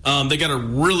Series. They got a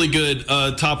really good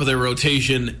top of their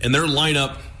rotation, and their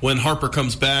lineup when Harper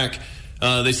comes back.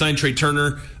 They signed Trey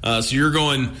Turner, so you're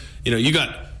going. You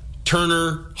got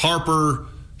Turner, Harper,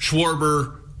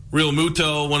 Schwarber, Real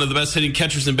Muto, one of the best hitting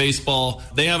catchers in baseball.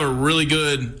 They have a really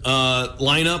good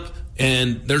lineup.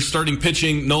 And they're starting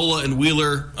pitching, Nola and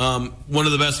Wheeler, one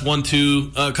of the best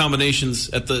 1-2 combinations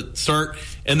at the start.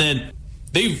 And then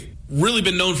they've really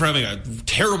been known for having a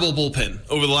terrible bullpen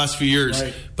over the last few years.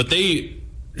 Right. But they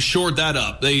shored that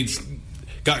up. They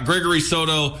got Gregory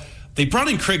Soto. They brought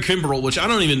in Craig Kimbrell, which I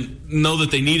don't even know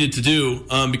that they needed to do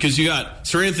because you got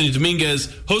Sir Anthony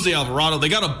Dominguez, Jose Alvarado. They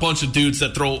got a bunch of dudes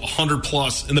that throw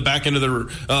 100-plus in the back end of their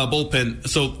bullpen.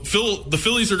 So the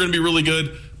Phillies are going to be really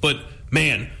good. But,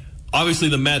 man, obviously,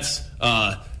 the Mets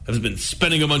have been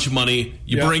spending a bunch of money.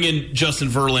 You bring in Justin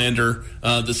Verlander,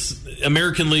 this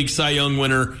American League Cy Young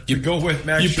winner. You go with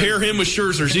Max. You pair him with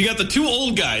Scherzer. So you got the 2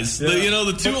 old guys. The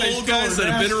 2 old guys that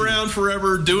have been around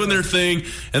forever, doing their thing,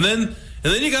 and then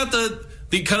you got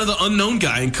the kind of the unknown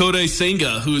guy in Kodai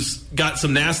Senga, who's got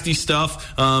some nasty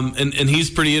stuff, and he's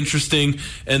pretty interesting.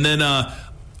 And then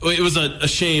it was a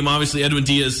shame. Obviously, Edwin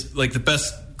Diaz, the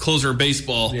best closer of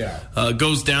baseball,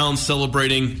 goes down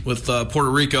celebrating with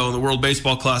Puerto Rico in the World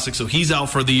Baseball Classic, so he's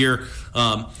out for the year.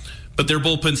 But their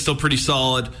bullpen's still pretty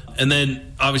solid. And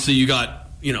then obviously you got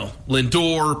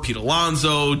Lindor, Pete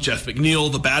Alonso, Jeff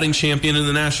McNeil, the batting champion in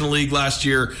the National League last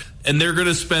year, and they're going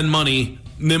to spend money.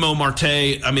 Memo Marte,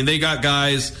 they got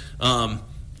guys.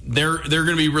 They're going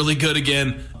to be really good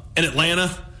again. And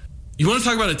Atlanta, you want to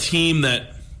talk about a team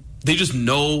that they just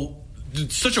know,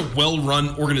 such a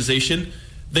well-run organization.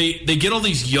 They get all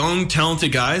these young,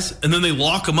 talented guys, and then they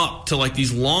lock them up to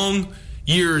these long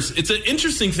years. It's an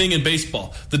interesting thing in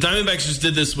baseball. The Diamondbacks just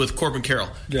did this with Corbin Carroll.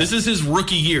 Yeah. This is his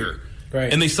rookie year.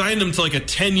 Right. And they signed him to a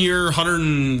 10-year,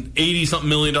 $180-something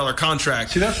million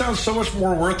contract. See, that sounds so much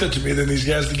more worth it to me than these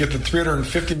guys that get the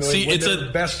 $350 million. See, it's the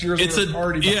best years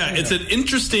already. Yeah, it's an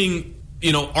interesting,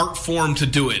 art form to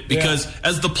do it because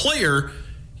as the player,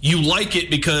 you like it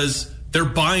because they're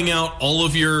buying out all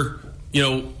of your,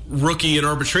 rookie and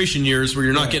arbitration years where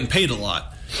you're not getting paid a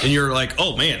lot, and you're like,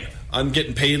 oh man, I'm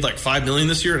getting paid $5 million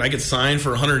this year, and I get signed for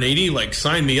 180.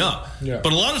 Sign me up. Yeah.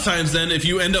 But a lot of times, then, if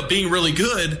you end up being really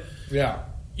good. Yeah,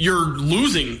 you're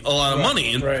losing a lot of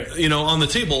money, on the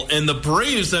table. And the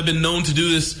Braves have been known to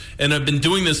do this, and have been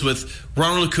doing this with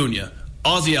Ronald Acuna,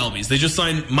 Ozzie Albies. They just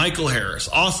signed Michael Harris,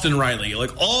 Austin Riley,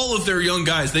 all of their young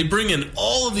guys. They bring in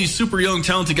all of these super young,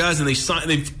 talented guys, and they've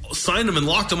signed them and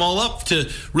locked them all up to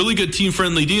really good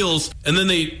team-friendly deals. And then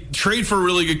they trade for a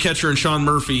really good catcher in Sean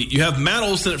Murphy. You have Matt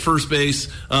Olson at first base,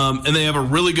 and they have a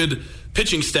really good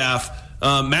pitching staff.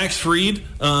 Max Fried,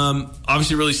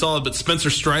 obviously really solid, but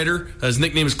Spencer Strider, his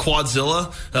nickname is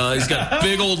Quadzilla. He's got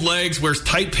big old legs, wears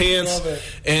tight pants,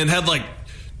 and had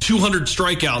 200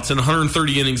 strikeouts in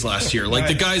 130 innings last year.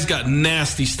 The guy's got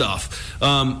nasty stuff.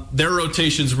 Their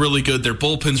rotation's really good. Their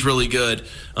bullpen's really good.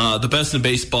 The best in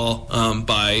baseball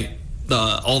by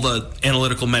all the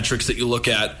analytical metrics that you look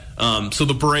at. So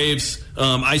the Braves,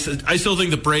 I still think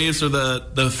the Braves are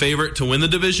the favorite to win the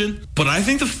division, but I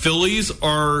think the Phillies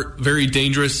are very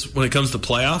dangerous when it comes to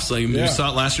playoffs. We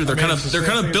saw it last year. They're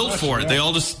kind of built for it. They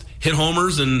all just hit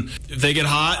homers, and they get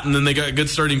hot, and then they got good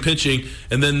starting pitching.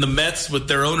 And then the Mets, with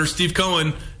their owner Steve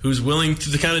Cohen, who's willing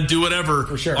to kind of do whatever,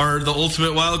 are the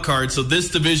ultimate wild card. So this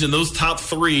division, those top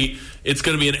 3, it's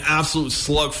going to be an absolute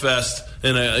slugfest,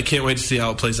 and I can't wait to see how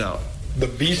it plays out. The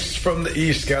Beasts from the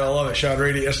East, gotta love it. Shaun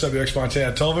Rainey, SWX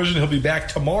Montana Television. He'll be back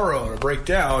tomorrow to break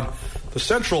down the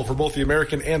Central for both the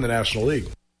American and the National League.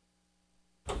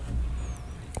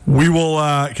 We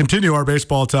will continue our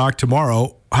baseball talk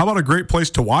tomorrow. How about a great place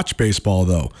to watch baseball,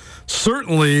 though?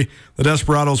 Certainly the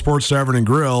Desperado Sports Tavern and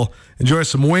Grill. Enjoy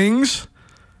some wings.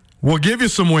 We'll give you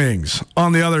some wings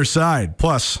on the other side.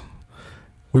 Plus,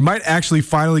 we might actually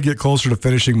finally get closer to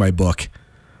finishing my book.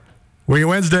 Wing It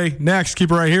Wednesday next.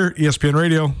 Keep it right here, ESPN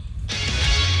Radio.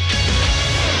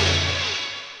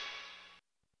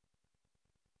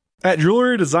 At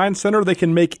Jewelry Design Center, they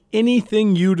can make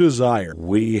anything you desire.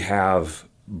 We have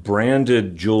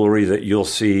branded jewelry that you'll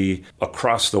see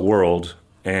across the world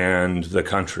and the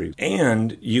country.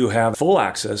 And you have full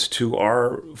access to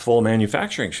our full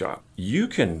manufacturing shop. You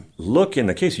can look in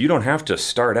the case. You don't have to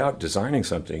start out designing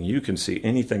something. You can see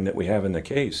anything that we have in the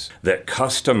case that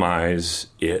customize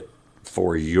it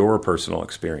for your personal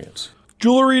experience.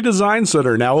 Jewelry Design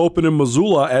Center, now open in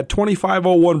Missoula at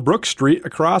 2501 Brook Street,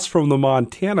 across from the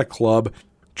Montana Club.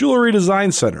 Jewelry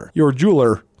Design Center, your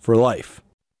jeweler for life.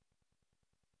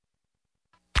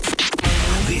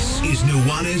 This is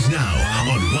Nuanez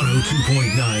Now on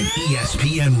 102.9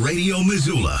 ESPN Radio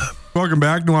Missoula. Welcome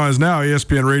back. Nuanez Now,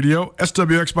 ESPN Radio,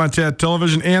 SWX Montana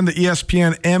Television, and the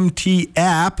ESPN MT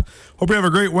app. Hope you have a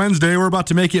great Wednesday. We're about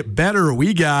to make it better.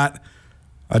 We got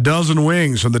a dozen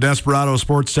wings from the Desperado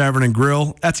Sports Tavern and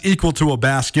Grill. That's equal to a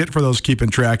basket for those keeping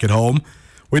track at home.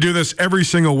 We do this every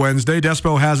single Wednesday.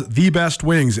 Despo has the best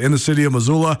wings in the city of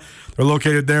Missoula. They're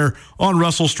located there on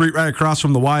Russell Street, right across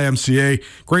from the YMCA.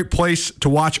 Great place to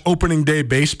watch opening day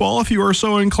baseball if you are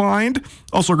so inclined.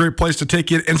 Also a great place to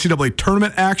take in NCAA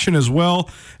tournament action as well.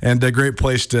 And a great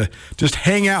place to just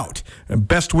hang out. And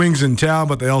best wings in town,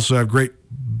 but they also have great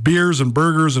beers and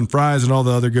burgers and fries and all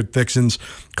the other good fixins.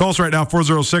 Call us right now,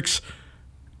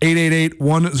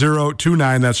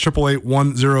 406-888-1029. That's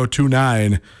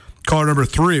 888-1029. Caller number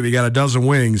 3, we got a dozen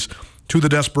wings to the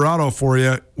Desperado for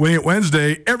you. Wing It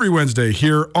Wednesday, every Wednesday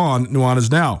here on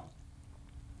Nuanez Now.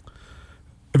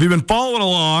 If you've been following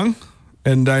along,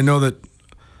 and I know that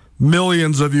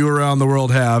millions of you around the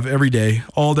world have every day,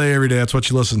 all day, every day, that's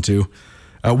what you listen to.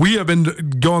 We have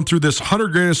been going through this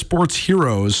 100 Greatest Sports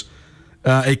Heroes,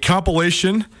 a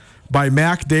compilation by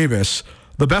Mac Davis.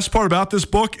 The best part about this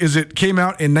book is it came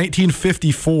out in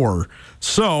 1954.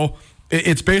 So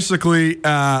it's basically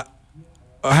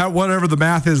whatever the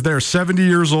math is there, 70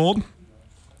 years old.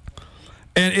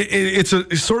 And it's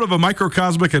sort of a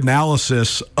microcosmic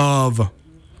analysis of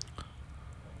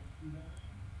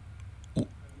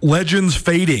legends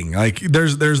fading. Like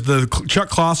there's the Chuck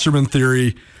Klosterman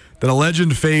theory that a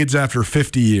legend fades after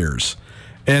 50 years.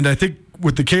 And I think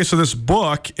with the case of this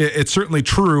book, it's certainly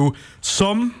true.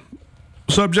 Some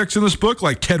subjects in this book,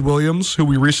 like Ted Williams, who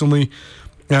we recently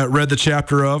read the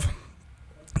chapter of,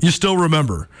 you still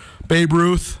remember. Babe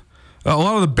Ruth, a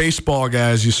lot of the baseball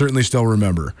guys you certainly still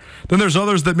remember. Then there's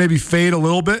others that maybe fade a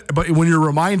little bit, but when you're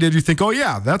reminded, you think, oh,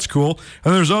 yeah, that's cool.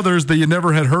 And there's others that you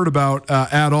never had heard about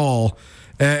at all.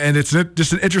 And it's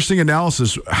just an interesting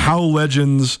analysis, how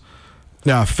legends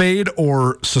fade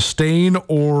or sustain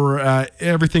or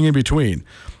everything in between.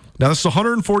 Now, this is a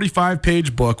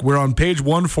 145-page book. We're on page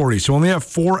 140, so we only have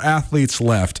 4 athletes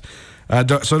left. So I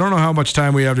don't know how much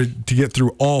time we have to get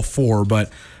through all 4,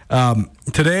 but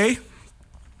today,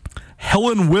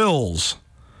 Helen Wills,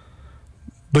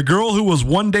 the girl who was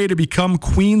one day to become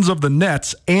queens of the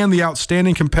nets and the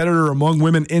outstanding competitor among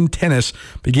women in tennis,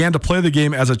 began to play the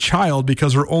game as a child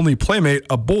because her only playmate,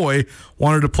 a boy,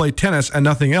 wanted to play tennis and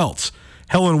nothing else.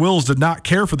 Helen Wills did not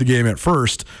care for the game at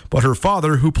first, but her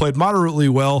father, who played moderately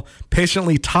well,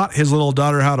 patiently taught his little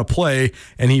daughter how to play,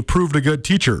 and he proved a good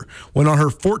teacher. When on her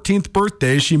 14th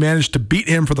birthday, she managed to beat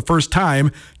him for the first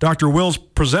time, Dr. Wills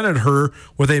presented her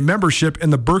with a membership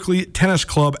in the Berkeley Tennis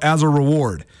Club as a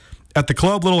reward. At the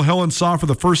club, little Helen saw for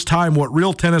the first time what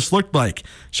real tennis looked like.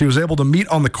 She was able to meet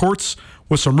on the courts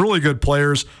with some really good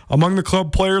players. Among the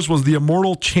club players was the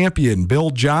immortal champion, Bill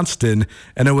Johnston,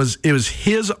 and it was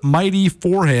his mighty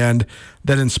forehand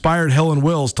that inspired Helen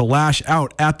Wills to lash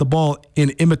out at the ball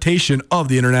in imitation of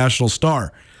the international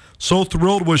star. So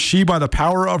thrilled was she by the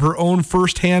power of her own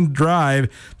first-hand drive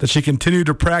that she continued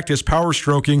to practice power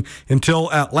stroking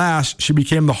until at last she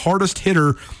became the hardest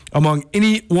hitter among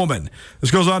any woman.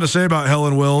 This goes on to say about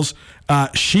Helen Wills,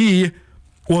 she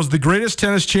was the greatest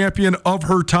tennis champion of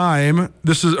her time.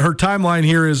 This is her timeline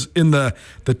here is in the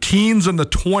teens and the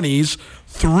 20s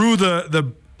through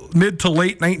the mid to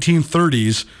late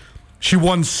 1930s. She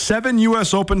won 7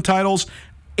 U.S. Open titles,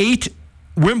 8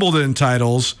 Wimbledon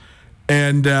titles,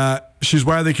 and she's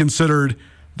widely considered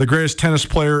the greatest tennis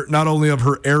player, not only of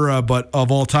her era, but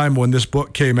of all time when this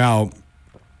book came out.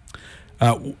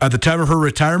 At the time of her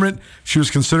retirement, she was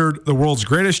considered the world's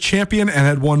greatest champion and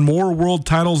had won more world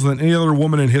titles than any other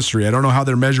woman in history. I don't know how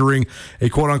they're measuring a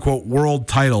quote-unquote world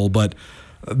title, but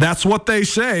that's what they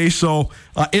say. So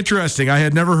interesting. I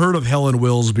had never heard of Helen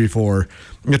Wills before.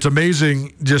 It's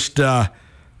amazing just how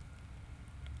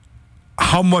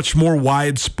much more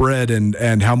widespread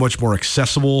and how much more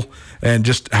accessible and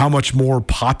just how much more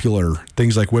popular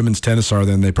things like women's tennis are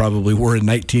than they probably were in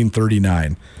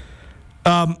 1939.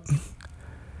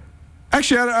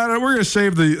 Actually, we're going to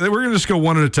save we're going to just go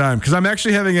one at a time because I'm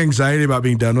actually having anxiety about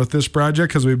being done with this project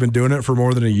because we've been doing it for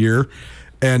more than a year.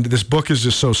 And this book is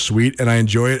just so sweet, and I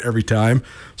enjoy it every time.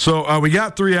 So we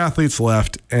got 3 athletes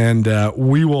left, and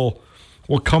we'll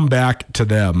come back to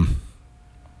them.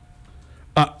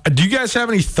 Do you guys have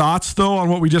any thoughts, though, on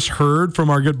what we just heard from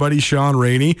our good buddy Shaun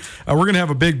Rainey? We're going to have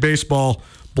a big baseball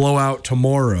blowout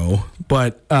tomorrow,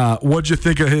 but what'd you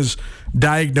think of his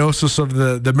diagnosis of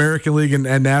the American League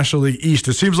and National League East?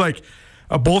 It seems like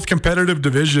both competitive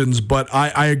divisions, but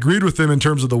I agreed with him in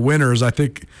terms of the winners. I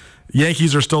think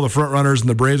Yankees are still the front runners and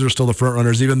the Braves are still the front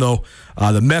runners, even though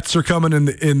the Mets are coming in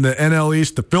the NL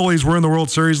East. The Phillies were in the World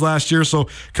Series last year, so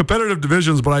competitive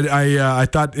divisions, but I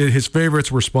thought his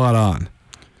favorites were spot on.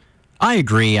 I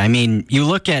agree. I mean, you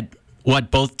look at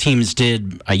what both teams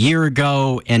did a year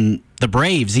ago, and the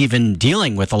Braves even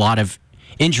dealing with a lot of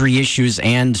injury issues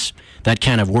and that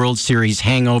kind of World Series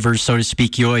hangover, so to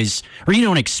speak. You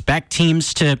don't expect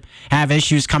teams to have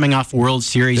issues coming off World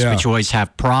Series, but you always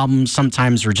have problems.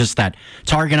 Sometimes we're just that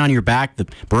target on your back. The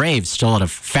Braves still had a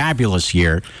fabulous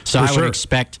year, so I would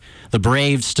expect the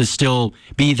Braves to still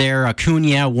be there.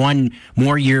 Acuna one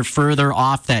more year further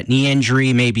off that knee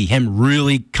injury, maybe him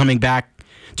really coming back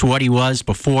to what he was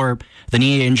before the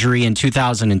knee injury in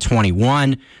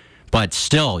 2021. But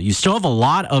still, you still have a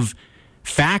lot of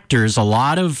factors, a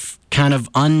lot of kind of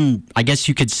I guess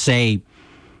you could say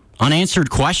unanswered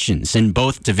questions in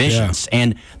both divisions. Yeah.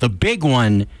 And the big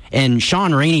one, and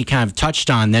Shaun Rainey kind of touched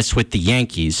on this with the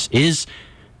Yankees, is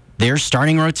their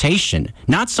starting rotation.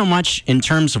 Not so much in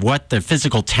terms of what the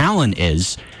physical talent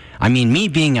is. I mean, me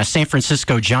being a San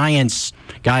Francisco Giants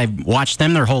guy, I've watched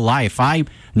them their whole life. I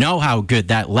know how good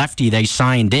that lefty they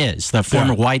signed is, the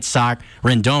former White Sox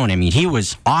Rendon. I mean, he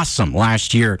was awesome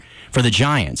last year for the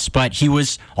Giants, but he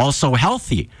was also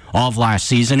healthy all of last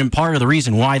season, and part of the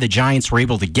reason why the Giants were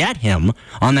able to get him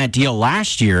on that deal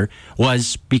last year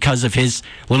was because of his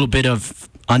little bit of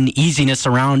uneasiness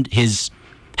around his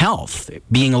health,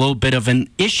 being a little bit of an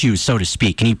issue, so to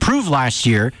speak. And he proved last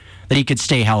year that he could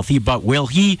stay healthy, but will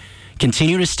he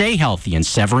continue to stay healthy? And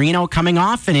Severino coming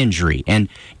off an injury, and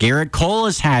Garrett Cole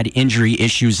has had injury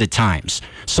issues at times.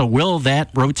 So will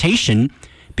that rotation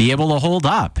be able to hold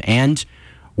up? And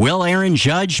will Aaron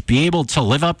Judge be able to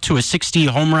live up to a 60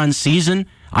 home run season?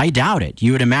 I doubt it.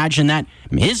 You would imagine that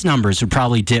his numbers would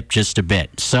probably dip just a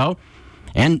bit. So,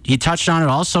 and he touched on it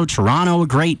also, Toronto, a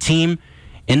great team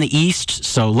in the East,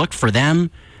 so look for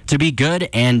them to be good.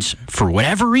 And for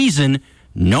whatever reason,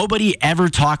 nobody ever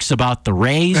talks about the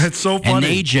Rays. That's so funny. And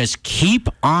they just keep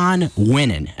on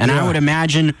winning. And I would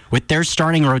imagine with their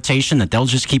starting rotation that they'll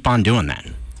just keep on doing that.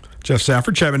 Jeff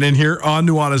Safford chiming in here on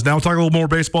Nuanez. Now we'll talk a little more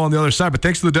baseball on the other side, but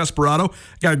thanks to the Desperado.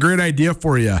 Got a great idea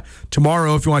for you.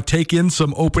 Tomorrow, if you want to take in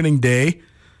some opening day,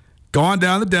 go on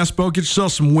down to the Despo, get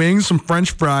yourself some wings, some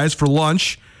French fries for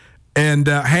lunch, and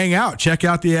hang out. Check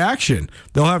out the action.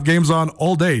 They'll have games on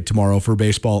all day tomorrow for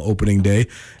baseball opening day,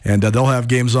 and they'll have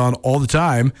games on all the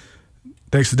time.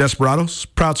 Thanks to Desperados,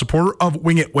 proud supporter of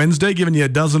Wing It Wednesday, giving you a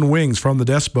dozen wings from the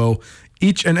Despo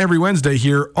each and every Wednesday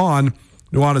here on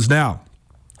Nuanez Now.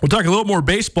 We'll talk a little more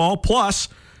baseball, plus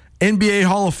NBA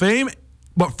Hall of Fame.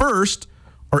 But first,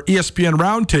 our ESPN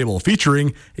Roundtable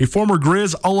featuring a former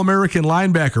Grizz All-American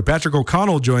linebacker. Patrick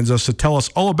O'Connell joins us to tell us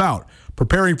all about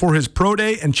preparing for his pro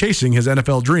day and chasing his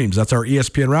NFL dreams. That's our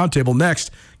ESPN Roundtable next.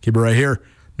 Keep it right here.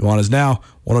 Nuanez Now,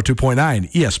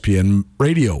 102.9 ESPN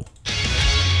Radio.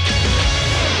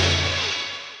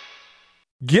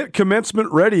 Get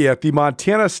commencement ready at the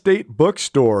Montana State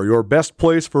Bookstore, your best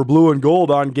place for blue and gold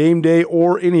on game day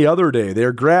or any other day.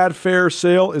 Their grad fair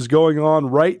sale is going on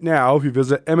right now if you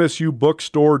visit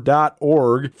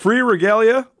msubookstore.org. Free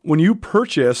regalia when you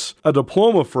purchase a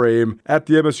diploma frame at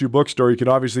the MSU Bookstore. You can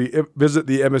obviously visit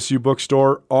the MSU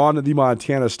Bookstore on the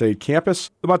Montana State campus.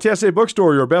 The Montana State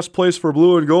Bookstore, your best place for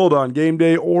blue and gold on game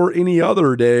day or any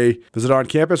other day. Visit on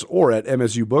campus or at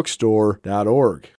msubookstore.org.